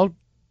child,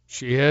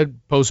 she had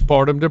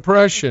postpartum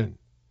depression.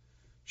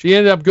 She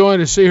ended up going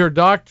to see her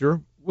doctor.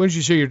 When did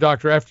you see your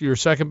doctor? After your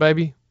second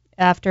baby?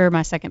 After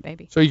my second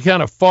baby. So you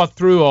kind of fought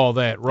through all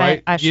that,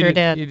 right? I sure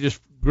did. You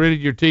just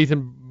gritted your teeth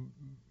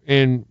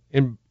and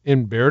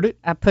bared it?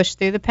 I pushed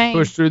through the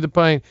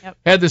pain. Yep.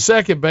 Had the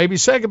second baby.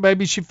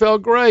 She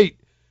felt great.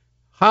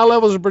 High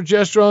levels of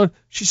progesterone.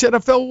 She said,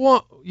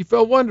 you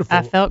felt wonderful.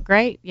 I felt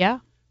great, yeah.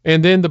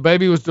 And then the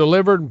baby was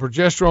delivered, and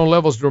progesterone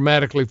levels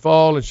dramatically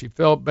fall, and she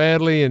felt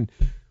badly, and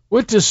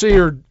went to see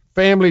her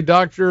family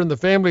doctor, and the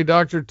family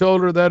doctor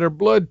told her that her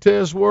blood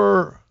tests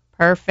were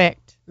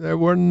perfect. They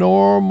were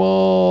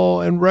normal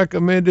and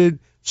recommended,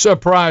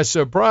 surprise,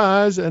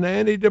 surprise, an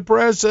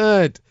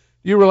antidepressant.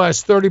 You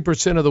realize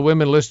 30% of the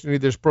women listening to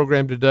this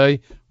program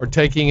today are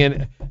taking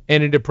an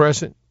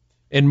antidepressant,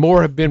 and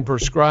more have been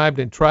prescribed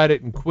and tried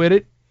it and quit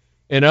it,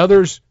 and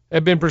others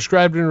have been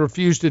prescribed and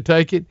refused to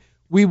take it.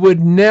 We would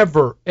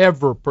never,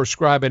 ever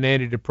prescribe an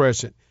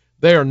antidepressant.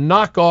 They are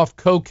knockoff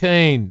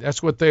cocaine.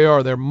 That's what they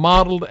are. They're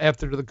modeled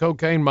after the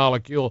cocaine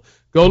molecule.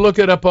 Go look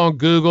it up on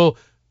Google.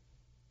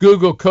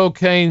 Google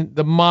cocaine,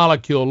 the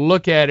molecule.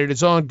 Look at it.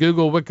 It's on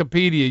Google,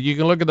 Wikipedia. You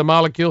can look at the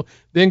molecule,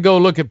 then go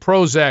look at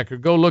Prozac, or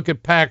go look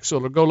at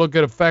Paxil, or go look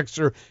at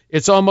Effexor.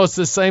 It's almost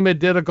the same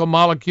identical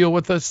molecule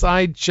with a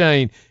side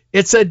chain.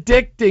 It's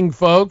addicting,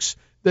 folks.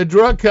 The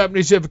drug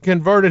companies have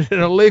converted an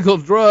illegal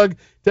drug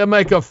to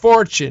make a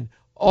fortune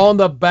on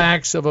the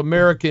backs of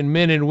American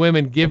men and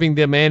women, giving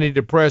them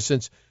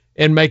antidepressants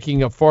and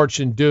making a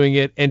fortune doing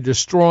it and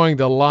destroying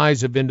the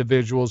lives of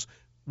individuals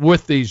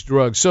with these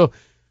drugs.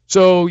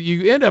 So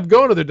you end up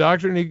going to the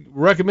doctor, and he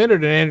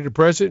recommended an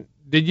antidepressant.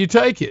 Did you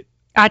take it?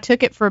 I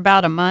took it for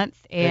about a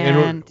month,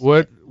 and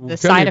the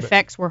side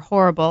effects were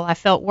horrible. I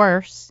felt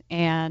worse,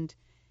 and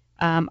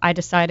I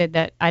decided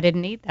that I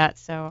didn't need that,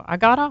 so I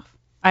got off.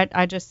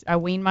 I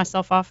weaned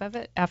myself off of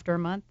it after a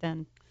month.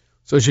 And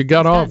so she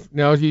got off.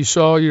 Now you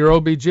saw your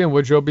OB-GYN.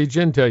 What did your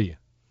OB-GYN tell you?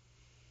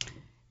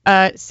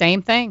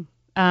 Same thing.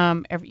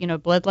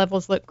 Blood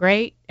levels look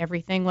great.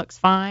 Everything looks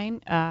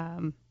fine.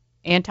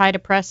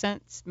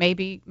 Antidepressants,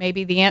 maybe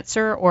the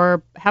answer,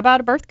 or how about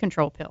a birth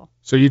control pill?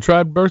 So you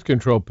tried birth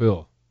control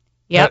pill.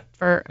 Yep.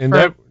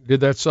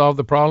 Did that solve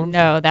the problem?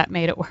 No, that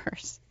made it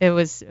worse. It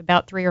was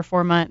about 3 or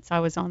 4 months I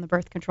was on the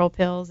birth control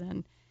pills,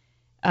 and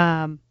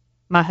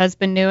my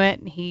husband knew it,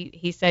 and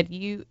he said,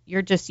 you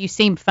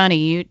seem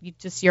funny.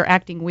 You're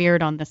acting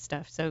weird on this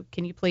stuff. So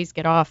can you please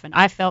get off? And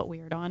I felt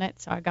weird on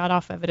it, so I got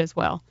off of it as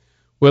well.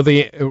 Well,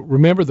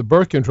 remember, the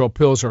birth control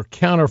pills are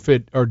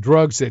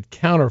drugs that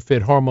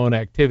counterfeit hormone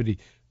activity.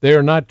 They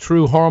are not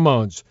true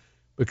hormones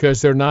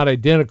because they're not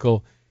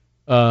identical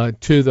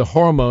to the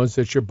hormones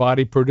that your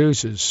body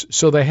produces.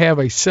 So they have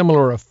a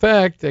similar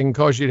effect. They can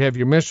cause you to have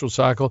your menstrual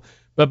cycle,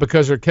 but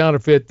because they're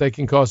counterfeit, they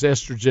can cause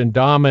estrogen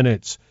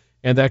dominance.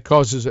 And that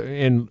causes,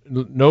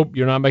 nope,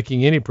 you're not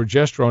making any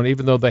progesterone,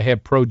 even though they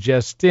have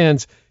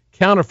progestins,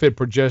 counterfeit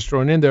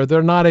progesterone in there.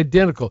 They're not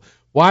identical.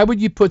 Why would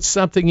you put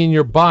something in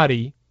your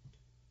body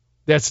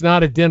that's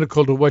not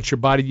identical to what your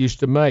body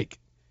used to make?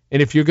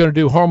 And if you're going to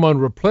do hormone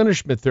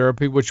replenishment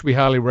therapy, which we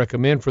highly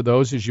recommend for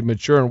those as you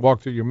mature and walk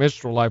through your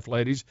menstrual life,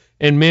 ladies,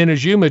 and men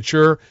as you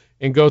mature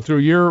and go through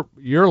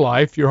your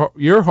life,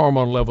 your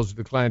hormone levels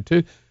decline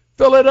too,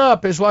 Fill it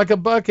up. It's like a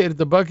bucket. If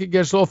the bucket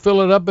gets low,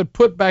 fill it up, but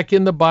put back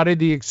in the body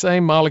the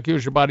same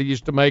molecules your body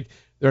used to make.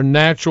 They're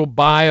natural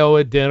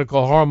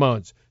bioidentical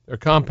hormones. They're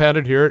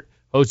compounded here at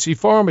Hotze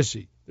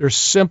Pharmacy. They're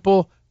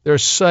simple. They're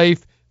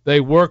safe.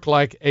 They work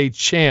like a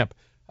champ.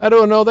 I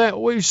don't know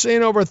that. We've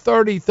seen over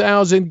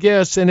 30,000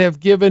 guests and have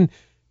given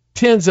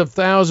tens of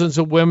thousands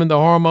of women the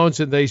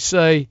hormones, and they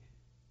say,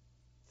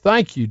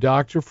 thank you,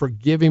 doctor, for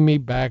giving me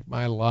back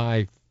my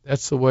life.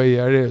 That's the way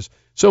it is.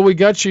 So we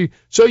got you.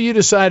 So you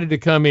decided to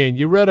come in.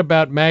 You read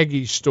about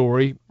Maggie's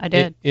story. I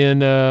did. In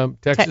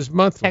Texas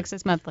Monthly.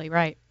 Texas Monthly,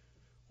 right.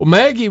 Well,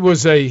 Maggie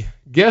was a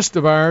guest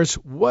of ours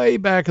way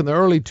back in the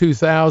early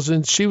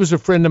 2000s. She was a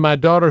friend of my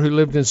daughter who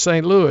lived in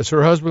St. Louis.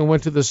 Her husband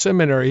went to the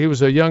seminary. He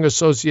was a young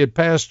associate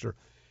pastor.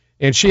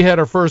 And she had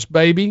her first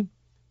baby,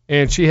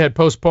 and she had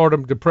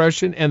postpartum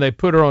depression, and they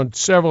put her on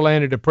several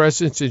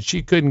antidepressants, and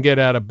she couldn't get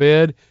out of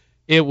bed.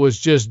 It was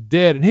just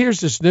dead. And here's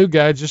this new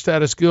guy just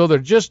out of school. They're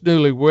just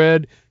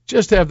newlywed,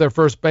 just have their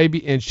first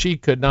baby, and she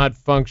could not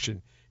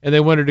function. And they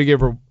wanted to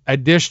give her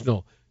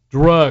additional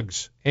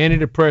drugs,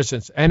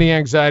 antidepressants,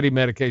 anti-anxiety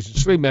medication,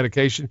 sleep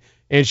medication,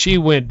 and she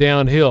went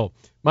downhill.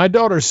 My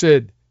daughter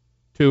said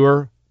to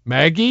her,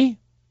 Maggie,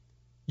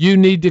 you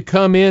need to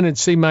come in and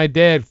see my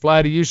dad.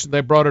 Fly to Houston.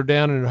 They brought her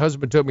down, and her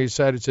husband took me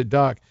aside and said,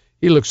 Doc,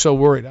 he looks so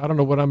worried. I don't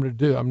know what I'm going to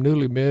do. I'm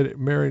newly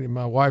married, and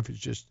my wife is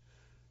just,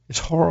 it's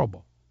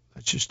horrible.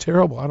 It's just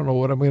terrible. I don't know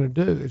what I'm going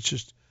to do. It's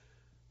just,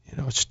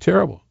 it's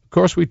terrible. Of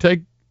course, we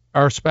take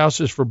our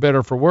spouses for better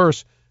or for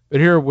worse,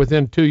 but here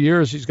within 2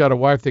 years, he's got a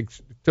wife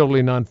that's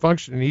totally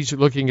non-functioning. He's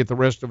looking at the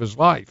rest of his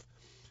life.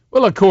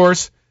 Well, of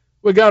course,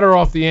 we got her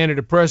off the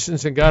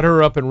antidepressants and got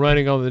her up and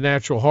running on the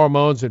natural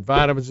hormones and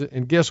vitamins.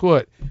 And guess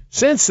what?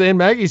 Since then,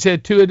 Maggie's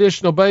had 2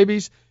 additional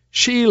babies.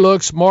 She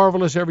looks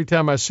marvelous every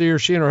time I see her.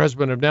 She and her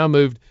husband have now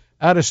moved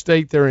out of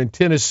state. They're in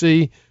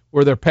Tennessee,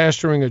 where they're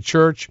pastoring a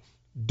church,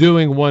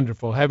 doing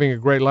wonderful, having a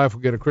great life.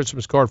 We get a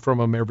Christmas card from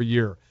them every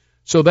year.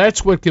 So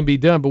that's what can be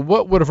done. But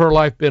what would have her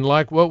life been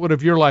like? What would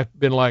have your life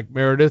been like,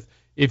 Meredith,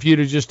 if you'd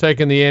have just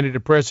taken the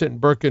antidepressant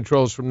and birth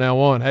controls from now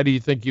on? How do you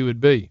think you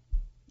would be?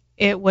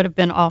 It would have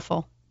been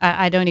awful.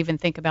 I don't even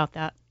think about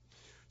that.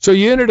 So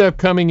you ended up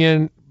coming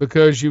in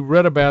because you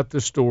read about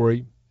the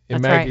story,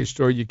 in That's Maggie's right.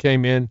 story. You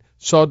came in,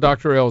 saw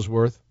Dr.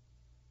 Ellsworth.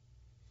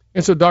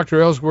 And so Dr.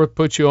 Ellsworth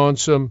put you on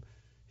some,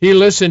 he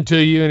listened to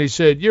you and he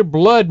said, your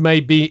blood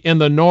may be in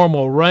the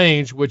normal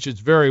range, which is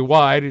very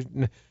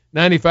wide.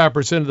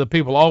 95% of the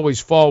people always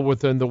fall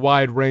within the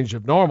wide range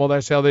of normal.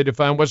 That's how they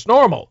define what's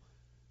normal,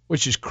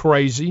 which is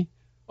crazy.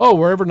 Oh,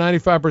 wherever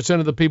 95%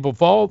 of the people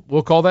fall,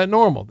 we'll call that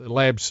normal, the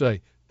labs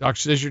say.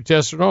 Doctor says your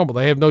tests are normal.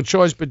 They have no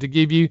choice but to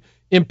give you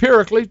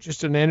empirically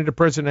just an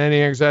antidepressant,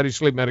 anti-anxiety,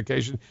 sleep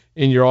medication,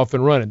 and you're off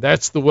and running.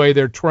 That's the way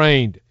they're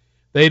trained.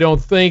 They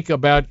don't think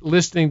about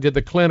listening to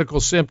the clinical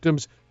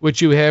symptoms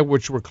which you have,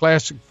 which were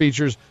classic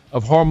features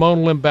of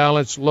hormonal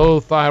imbalance, low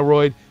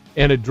thyroid,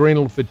 and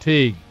adrenal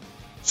fatigue.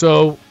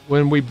 So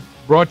when we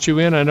brought you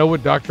in, I know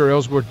what Dr.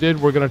 Ellsworth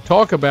did. We're going to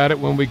talk about it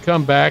when we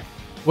come back,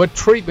 what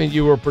treatment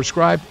you were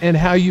prescribed and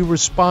how you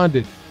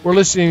responded. We're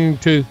listening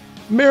to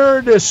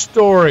Meredith's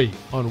story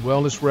on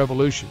Wellness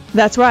Revolution.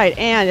 That's right.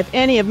 And if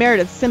any of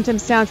Meredith's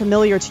symptoms sound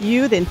familiar to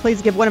you, then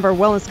please give one of our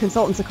wellness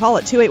consultants a call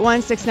at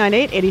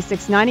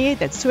 281-698-8698.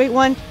 That's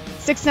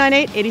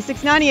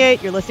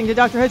 281-698-8698. You're listening to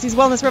Dr. Hotze's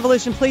Wellness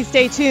Revolution. Please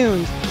stay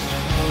tuned.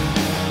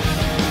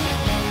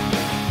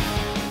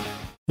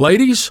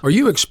 Ladies, are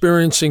you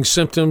experiencing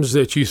symptoms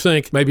that you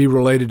think may be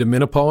related to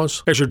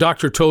menopause? Has your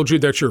doctor told you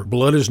that your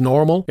blood is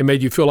normal and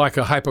made you feel like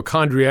a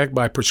hypochondriac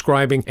by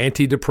prescribing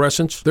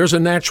antidepressants? There's a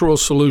natural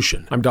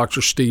solution. I'm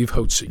Dr. Steve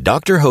Hotze.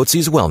 Dr.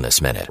 Hotze's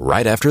Wellness Minute,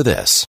 right after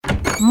this.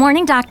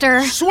 Morning,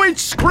 doctor. Sweet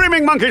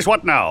screaming monkeys,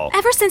 what now?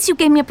 Ever since you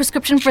gave me a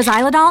prescription for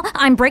Xylitol,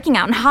 I'm breaking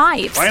out in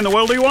hives. Why in the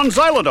world do you want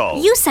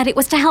Xylitol? You said it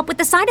was to help with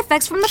the side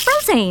effects from the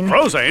Frozane.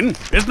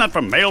 Frozane? Isn't that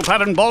from male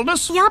pattern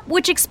baldness? Yup,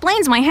 which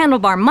explains my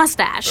handlebar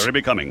mustache. Very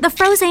becoming. The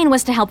Frozane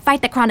was to help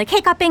fight the chronic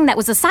hiccuping that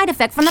was a side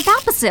effect from the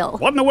Palpacil.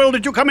 What in the world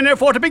did you come in here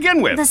for to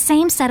begin with? The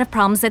same set of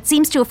problems that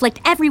seems to afflict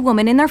every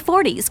woman in their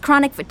 40s.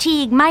 Chronic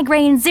fatigue,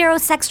 migraine, zero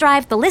sex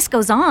drive, the list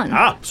goes on.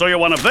 Ah, so you're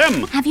one of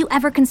them. Have you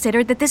ever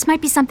considered that this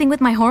might be something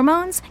with my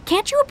hormones?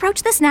 Can't you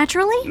approach this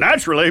naturally?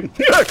 Naturally?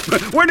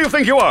 Where do you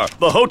think you are?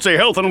 The Hotze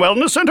Health and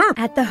Wellness Center?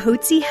 At the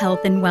Hotze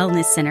Health and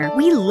Wellness Center,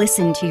 we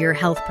listen to your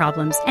health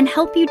problems and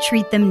help you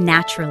treat them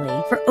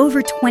naturally. For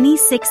over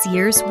 26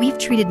 years, we've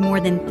treated more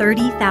than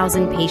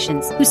 30,000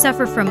 patients who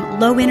suffer from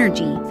low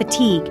energy,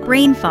 fatigue,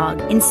 brain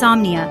fog,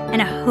 insomnia,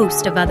 and a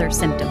host of other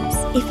symptoms.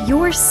 If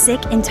you're sick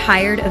and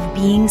tired of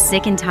being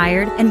sick and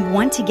tired and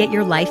want to get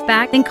your life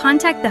back, then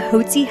contact the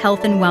Hotze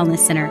Health and Wellness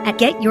Center at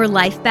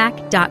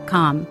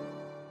getyourlifeback.com.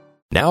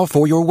 Now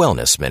for your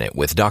Wellness Minute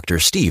with Dr.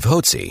 Steve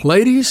Hotze.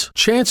 Ladies,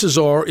 chances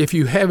are if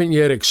you haven't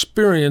yet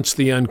experienced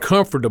the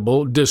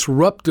uncomfortable,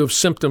 disruptive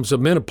symptoms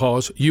of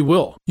menopause, you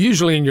will,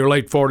 usually in your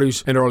late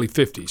 40s and early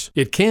 50s.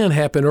 It can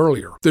happen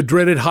earlier. The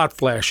dreaded hot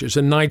flashes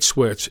and night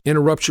sweats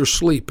interrupt your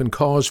sleep and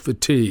cause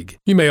fatigue.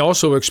 You may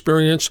also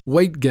experience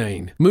weight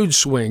gain, mood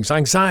swings,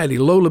 anxiety,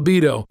 low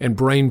libido, and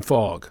brain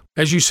fog.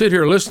 As you sit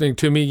here listening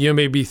to me, you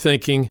may be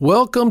thinking,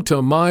 welcome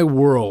to my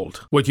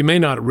world. What you may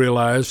not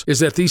realize is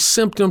that these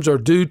symptoms are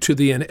due to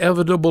the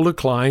inevitable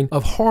decline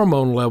of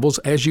hormone levels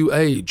as you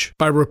age.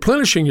 By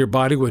replenishing your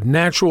body with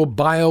natural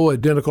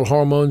bioidentical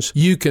hormones,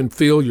 you can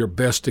feel your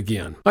best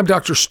again. I'm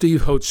Dr.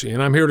 Steve Hotze,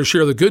 and I'm here to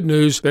share the good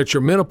news that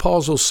your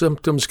menopausal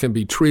symptoms can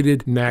be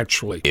treated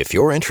naturally. If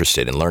you're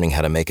interested in learning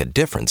how to make a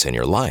difference in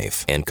your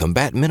life and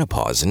combat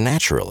menopause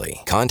naturally,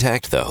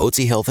 contact the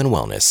Hotze Health and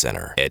Wellness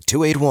Center at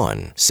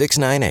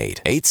 281-698-8777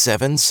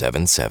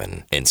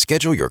 and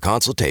schedule your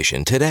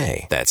consultation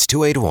today. That's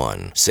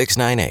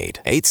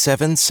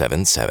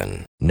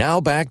 281-698-8777. Now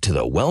back to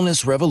the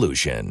Wellness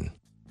Revolution.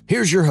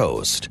 Here's your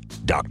host,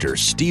 Dr.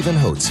 Stephen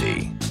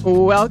Hotze.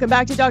 Welcome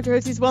back to Dr.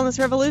 Hotze's Wellness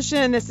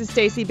Revolution. This is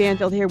Stacey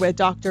Banfield here with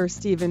Dr.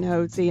 Stephen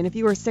Hotze. And if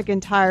you are sick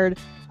and tired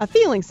of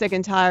feeling sick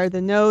and tired,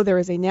 then know there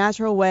is a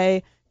natural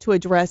way to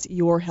address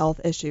your health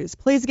issues.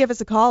 Please give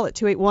us a call at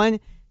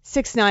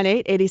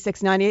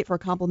 281-698-8698 for a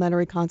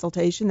complimentary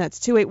consultation. That's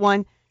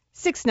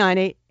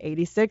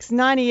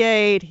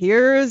 281-698-8698.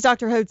 Here's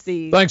Dr.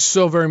 Hotze. Thanks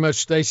so very much,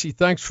 Stacey.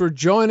 Thanks for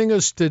joining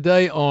us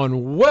today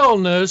on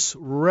Wellness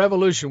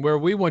Revolution, where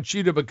we want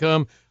you to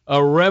become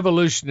a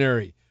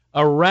revolutionary,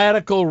 a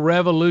radical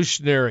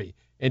revolutionary,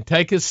 and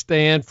take a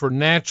stand for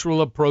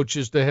natural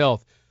approaches to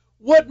health.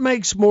 What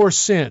makes more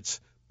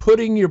sense?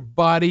 Putting your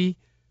body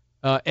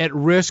at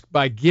risk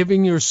by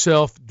giving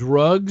yourself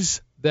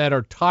drugs that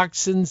are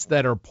toxins,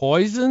 that are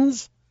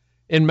poisons,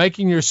 and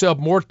making yourself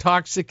more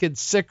toxic and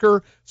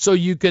sicker so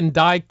you can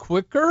die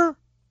quicker?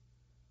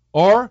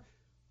 Or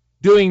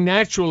doing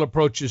natural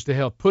approaches to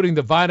health, putting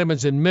the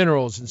vitamins and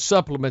minerals and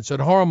supplements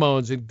and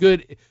hormones and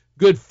good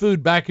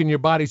food back in your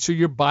body so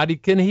your body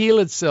can heal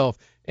itself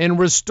and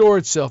restore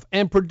itself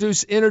and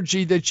produce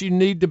energy that you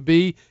need to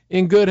be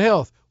in good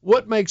health?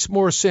 What makes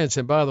more sense?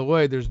 And by the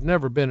way, there's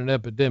never been an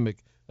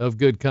epidemic of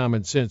good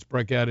common sense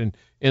break out in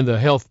the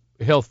health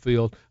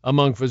field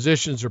among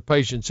physicians or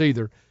patients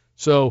either.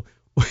 So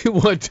we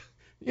want,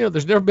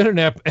 there's never been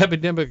an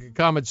epidemic of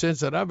common sense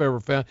that I've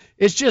ever found.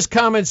 It's just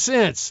common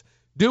sense.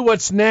 Do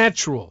what's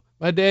natural.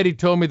 My daddy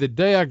told me the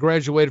day I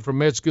graduated from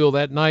med school,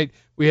 that night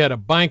we had a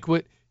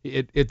banquet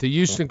at the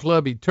Houston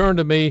Club. He turned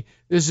to me,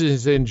 this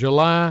is in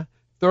July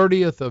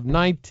 30th of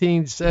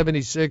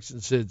 1976,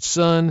 and said,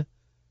 son,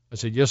 I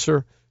said, yes,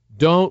 sir,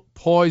 don't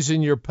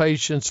poison your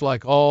patients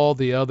like all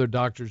the other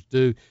doctors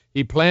do.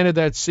 He planted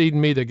that seed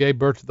in me that gave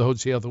birth to the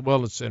Hotze Health and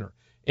Wellness Center.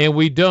 And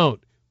we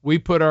don't. We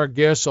put our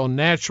guests on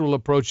natural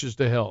approaches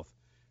to health.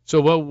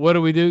 So what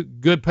do we do?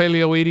 Good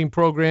paleo eating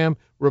program,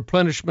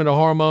 replenishment of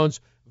hormones,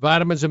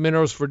 vitamins and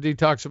minerals for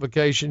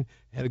detoxification,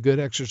 and a good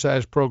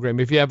exercise program.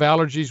 If you have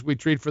allergies, we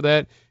treat for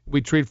that.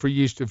 We treat for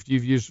yeast if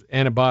you've used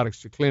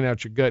antibiotics to clean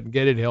out your gut and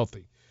get it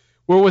healthy.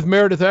 We're with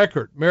Meredith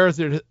Eckert.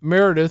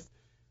 Meredith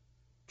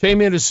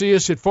came in to see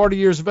us at 40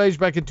 years of age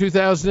back in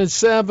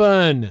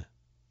 2007.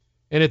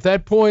 And at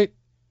that point,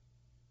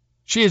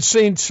 she had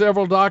seen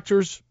several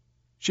doctors.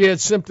 She had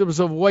symptoms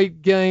of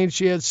weight gain.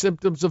 She had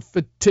symptoms of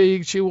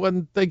fatigue. She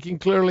wasn't thinking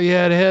clearly,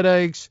 had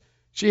headaches.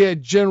 She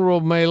had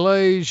general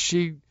malaise.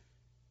 She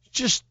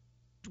just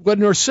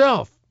wasn't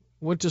herself.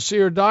 Went to see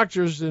her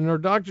doctors, and her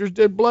doctors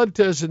did blood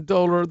tests and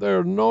told her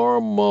they're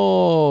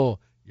normal.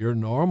 You're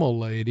normal,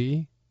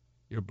 lady.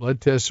 Your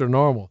blood tests are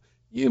normal.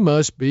 You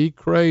must be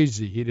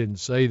crazy. He didn't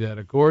say that,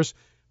 of course.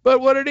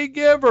 But what did he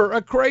give her?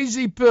 A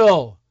crazy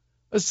pill.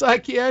 A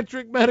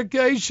psychiatric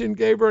medication.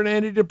 Gave her an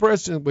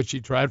antidepressant, which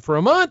she tried for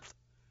a month.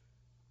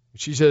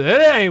 She said,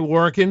 that ain't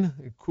working,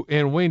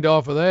 and weaned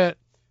off of that.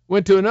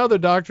 Went to another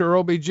doctor, her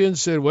OB-GYN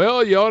said,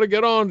 well, you ought to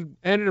get on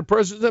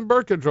antidepressants and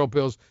birth control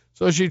pills.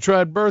 So she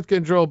tried birth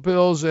control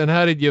pills, and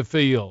how did you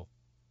feel?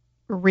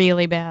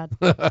 Really bad.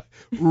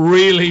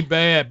 Really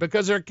bad,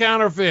 because they're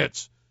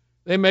counterfeits.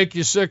 They make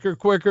you sicker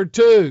quicker,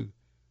 too.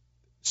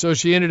 So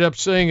she ended up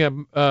seeing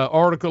an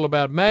article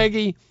about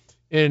Maggie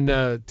in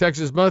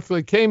Texas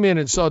Monthly, came in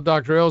and saw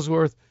Dr.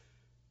 Ellsworth.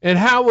 And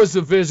how was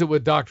the visit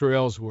with Dr.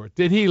 Ellsworth?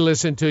 Did he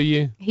listen to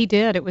you? He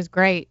did. It was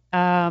great.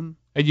 Had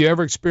you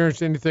ever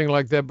experienced anything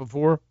like that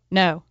before?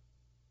 No.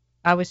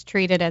 I was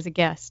treated as a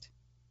guest.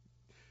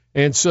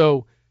 And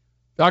so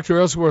Dr.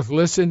 Ellsworth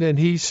listened, and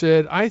he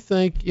said, I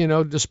think,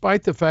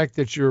 despite the fact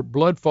that your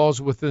blood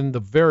falls within the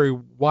very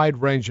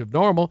wide range of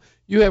normal,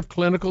 you have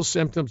clinical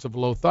symptoms of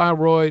low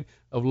thyroid,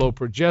 of low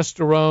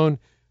progesterone,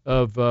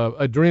 of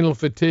adrenal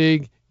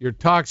fatigue. You're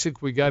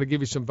toxic. We got to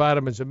give you some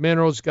vitamins and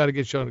minerals. Got to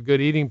get you on a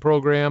good eating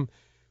program.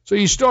 So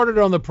you started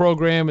on the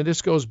program, and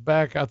this goes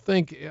back, I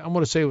think, I'm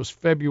going to say it was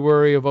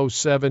February of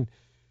 2007.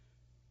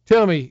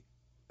 Tell me,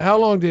 how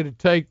long did it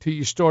take till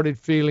you started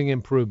feeling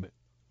improvement?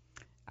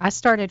 I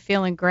started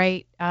feeling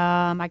great.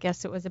 I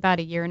guess it was about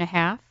a year and a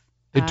half.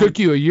 It took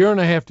you a year and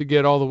a half to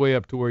get all the way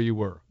up to where you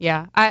were.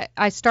 Yeah.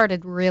 I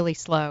started really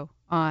slow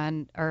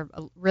or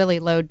really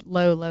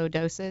low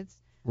doses.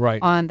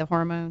 Right. On the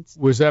hormones.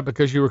 Was that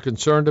because you were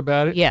concerned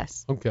about it?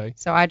 Yes. Okay.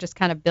 So I just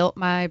kind of built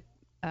my...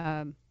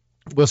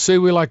 Well, see,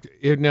 we like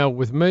to, now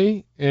with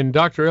me, and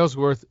Dr.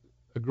 Ellsworth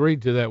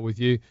agreed to that with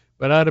you,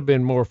 but I'd have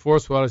been more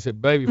forceful. I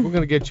said, baby, if we're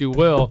going to get you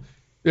well,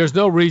 There's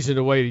no reason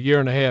to wait a year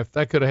and a half.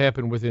 That could have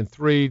happened within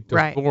 3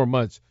 to 4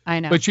 months. I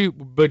know. But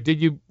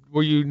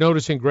were you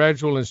noticing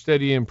gradual and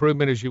steady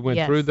improvement as you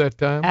went through that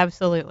time?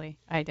 Absolutely,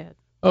 I did.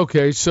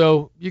 Okay,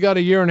 so you got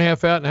a year and a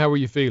half out, and how were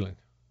you feeling?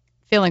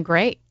 Feeling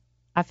great.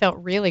 I felt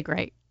really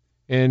great.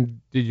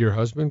 And did your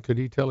husband, could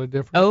he tell a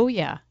difference? Oh,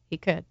 yeah, he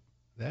could.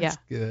 That's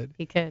good.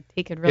 He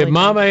could really. If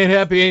Mama ain't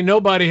happy, ain't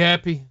nobody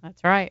happy.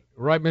 That's right.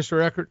 Right,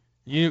 Mr. Eckert?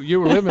 You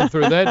were living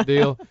through that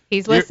deal.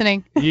 He's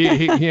listening.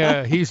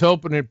 He's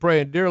hoping and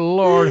praying, dear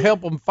Lord,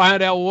 help him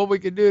find out what we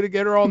can do to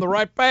get her on the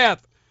right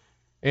path.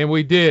 And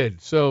we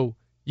did. So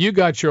you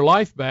got your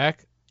life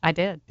back. I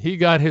did. He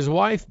got his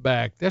wife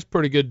back. That's a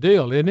pretty good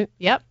deal, isn't it?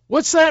 Yep.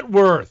 What's that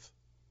worth?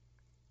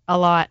 A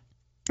lot.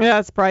 Yeah,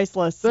 it's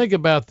priceless. Think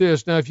about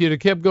this. Now, if you'd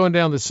have kept going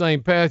down the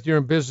same path, you're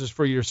in business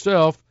for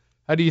yourself,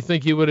 how do you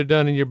think you would have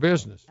done in your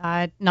business?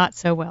 Not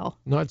so well.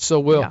 Not so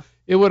well. Yeah.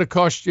 It would have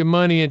cost you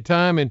money and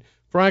time, and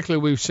frankly,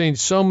 we've seen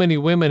so many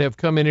women have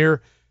come in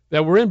here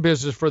that were in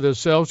business for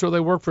themselves or they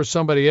work for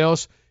somebody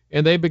else,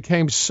 and they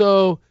became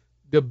so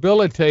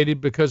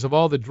debilitated because of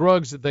all the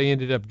drugs that they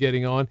ended up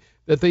getting on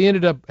that they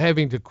ended up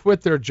having to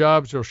quit their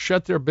jobs or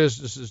shut their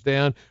businesses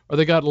down, or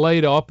they got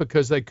laid off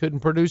because they couldn't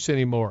produce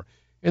anymore.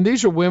 And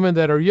these are women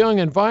that are young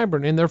and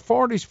vibrant in their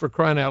 40s, for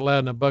crying out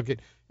loud in a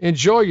bucket.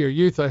 Enjoy your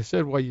youth. I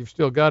said, well, you've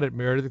still got it,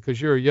 Meredith,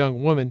 because you're a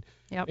young woman.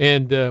 Yep.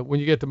 And when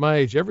you get to my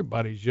age,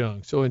 everybody's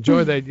young. So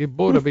enjoy that. You're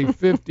born to be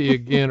 50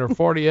 again or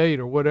 48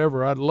 or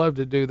whatever. I'd love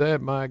to do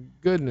that. My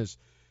goodness.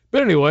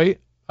 But anyway,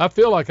 I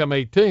feel like I'm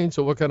 18,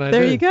 so what can I do?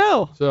 There you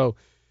go. So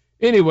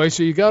anyway,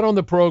 so you got on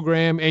the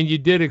program and you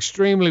did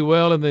extremely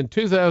well. And then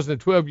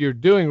 2012, you're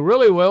doing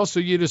really well. So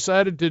you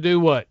decided to do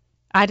what?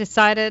 I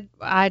decided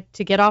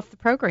to get off the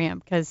program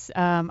because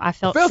I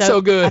felt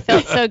so good. I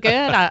felt so good.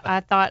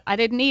 I thought I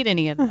didn't need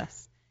any of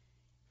this.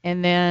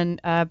 And then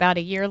about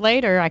a year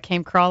later, I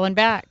came crawling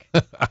back.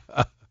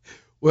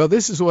 Well,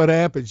 this is what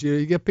happens.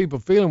 You get people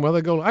feeling well.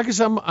 They go, I guess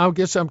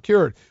I'm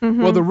cured.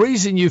 Mm-hmm. Well, the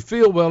reason you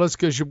feel well is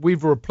because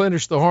we've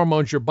replenished the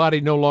hormones. Your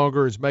body no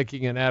longer is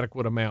making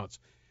inadequate amounts.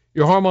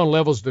 Your hormone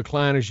levels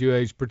decline as you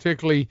age.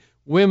 Particularly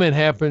women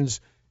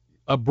happens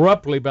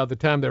abruptly. By the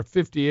time they're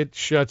 50, it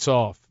shuts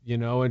off.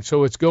 And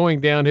so it's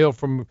going downhill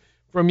from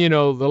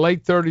the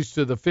late 30s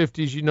to the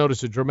 50s. You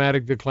notice a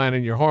dramatic decline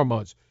in your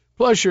hormones.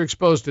 Plus, you're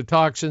exposed to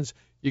toxins.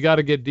 You got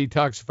to get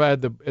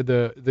detoxified.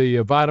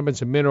 The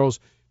vitamins and minerals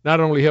not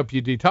only help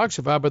you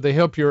detoxify, but they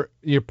help your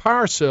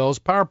power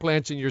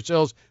plants in your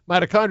cells,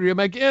 mitochondria,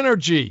 make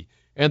energy.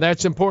 And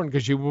that's important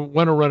because you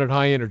want to run at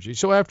high energy.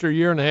 So after a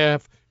year and a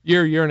half,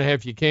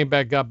 you came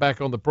back, got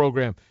back on the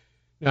program.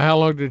 Now, how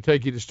long did it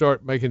take you to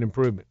start making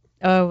improvement?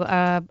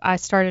 I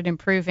started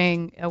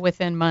improving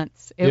within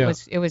months. It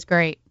was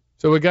great.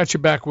 So we got you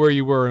back where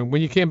you were. And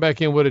when you came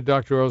back in, what did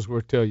Dr.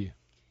 Ellsworth tell you?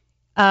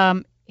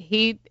 There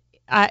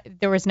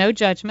was no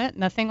judgment,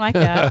 nothing like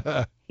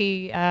that.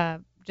 He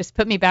just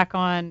put me back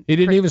on. He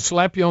didn't even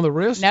slap you on the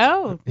wrist?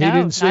 No. He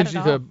didn't send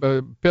you to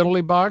a penalty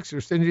box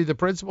or send you to the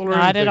principal or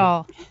anything? Not at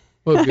all.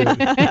 Well,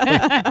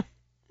 good.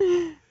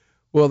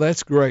 Well,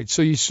 that's great.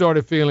 So you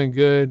started feeling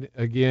good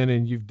again,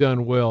 and you've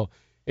done well.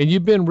 And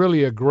you've been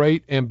really a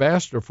great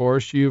ambassador for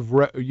us. You've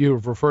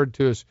referred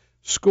to us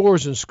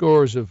scores and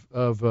scores of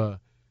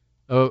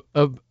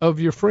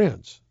your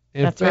friends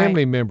and That's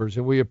family right. members,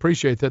 and we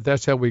appreciate that.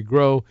 That's how we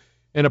grow.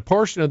 And a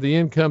portion of the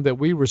income that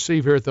we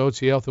receive here at the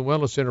Otzi Health and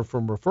Wellness Center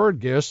from referred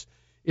guests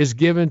is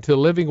given to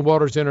Living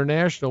Waters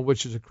International,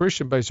 which is a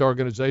Christian-based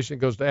organization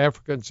that goes to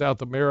Africa and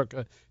South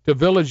America, to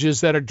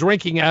villages that are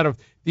drinking out of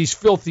these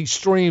filthy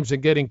streams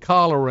and getting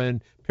cholera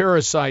and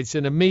parasites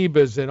and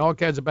amoebas and all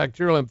kinds of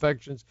bacterial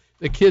infections.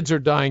 The kids are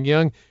dying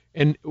young.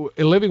 And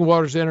Living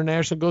Waters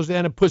International goes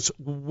down and puts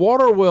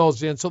water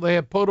wells in so they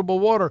have potable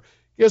water.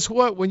 Guess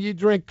what? When you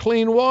drink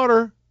clean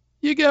water,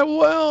 you get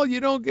well.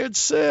 You don't get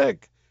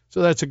sick.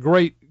 So that's a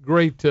great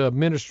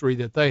ministry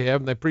that they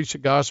have, and they preach the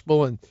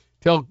gospel and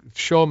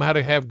show them how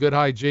to have good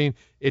hygiene.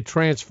 It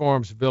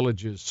transforms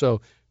villages. So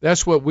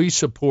that's what we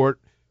support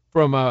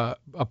from a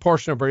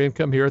portion of our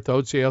income here at the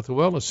Otzi Health and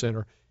Wellness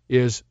Center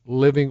is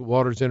Living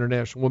Waters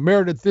International. Well,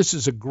 Meredith, this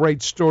is a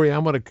great story.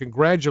 I'm going to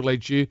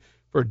congratulate you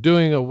for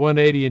doing a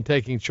 180 and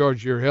taking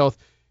charge of your health.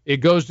 It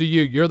goes to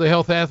you. You're the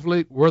health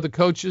athlete. We're the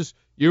coaches.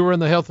 You were in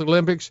the Health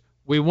Olympics.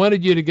 We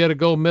wanted you to get a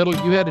gold medal.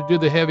 You had to do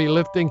the heavy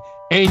lifting,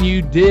 and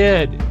you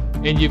did.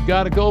 And you've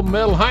got a gold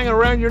medal hanging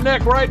around your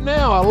neck right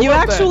now. I love that. You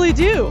actually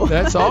do.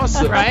 That's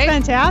awesome. Right?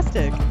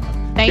 Fantastic.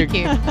 Thank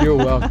you. You're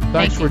welcome.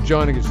 Thanks for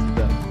joining us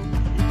today.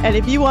 And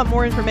if you want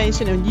more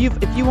information and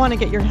if you want to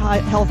get your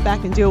health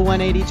back and do a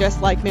 180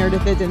 just like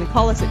Meredith did, then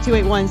call us at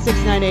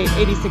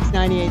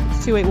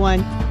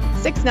 281-698-8698. It's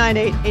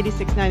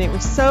 698-8698. We're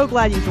so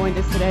glad you joined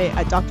us today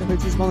at Dr.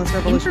 Hotze's Wellness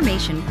Revolution.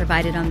 Information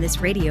provided on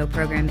this radio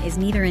program is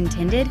neither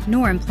intended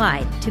nor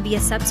implied to be a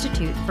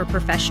substitute for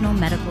professional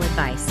medical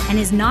advice and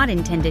is not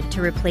intended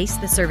to replace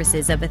the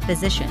services of a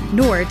physician,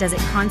 nor does it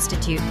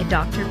constitute a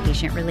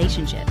doctor-patient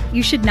relationship.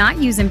 You should not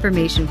use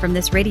information from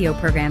this radio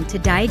program to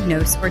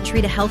diagnose or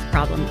treat a health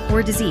problem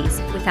or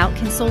disease without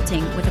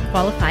consulting with a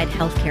qualified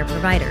healthcare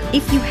provider.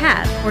 If you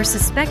have or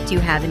suspect you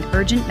have an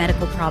urgent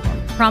medical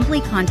problem, promptly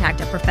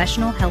contact a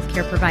professional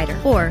healthcare provider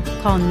or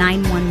call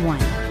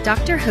 911.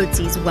 Dr.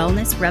 Hotze's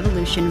Wellness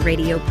Revolution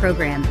radio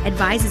program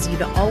advises you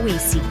to always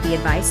seek the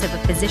advice of a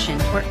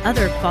physician or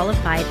other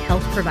qualified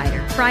health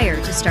provider prior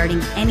to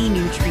starting any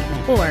new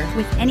treatment or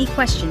with any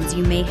questions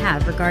you may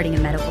have regarding a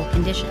medical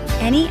condition.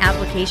 Any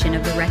application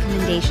of the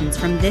recommendations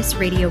from this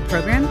radio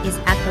program is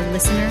at the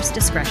listener's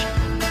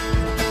discretion.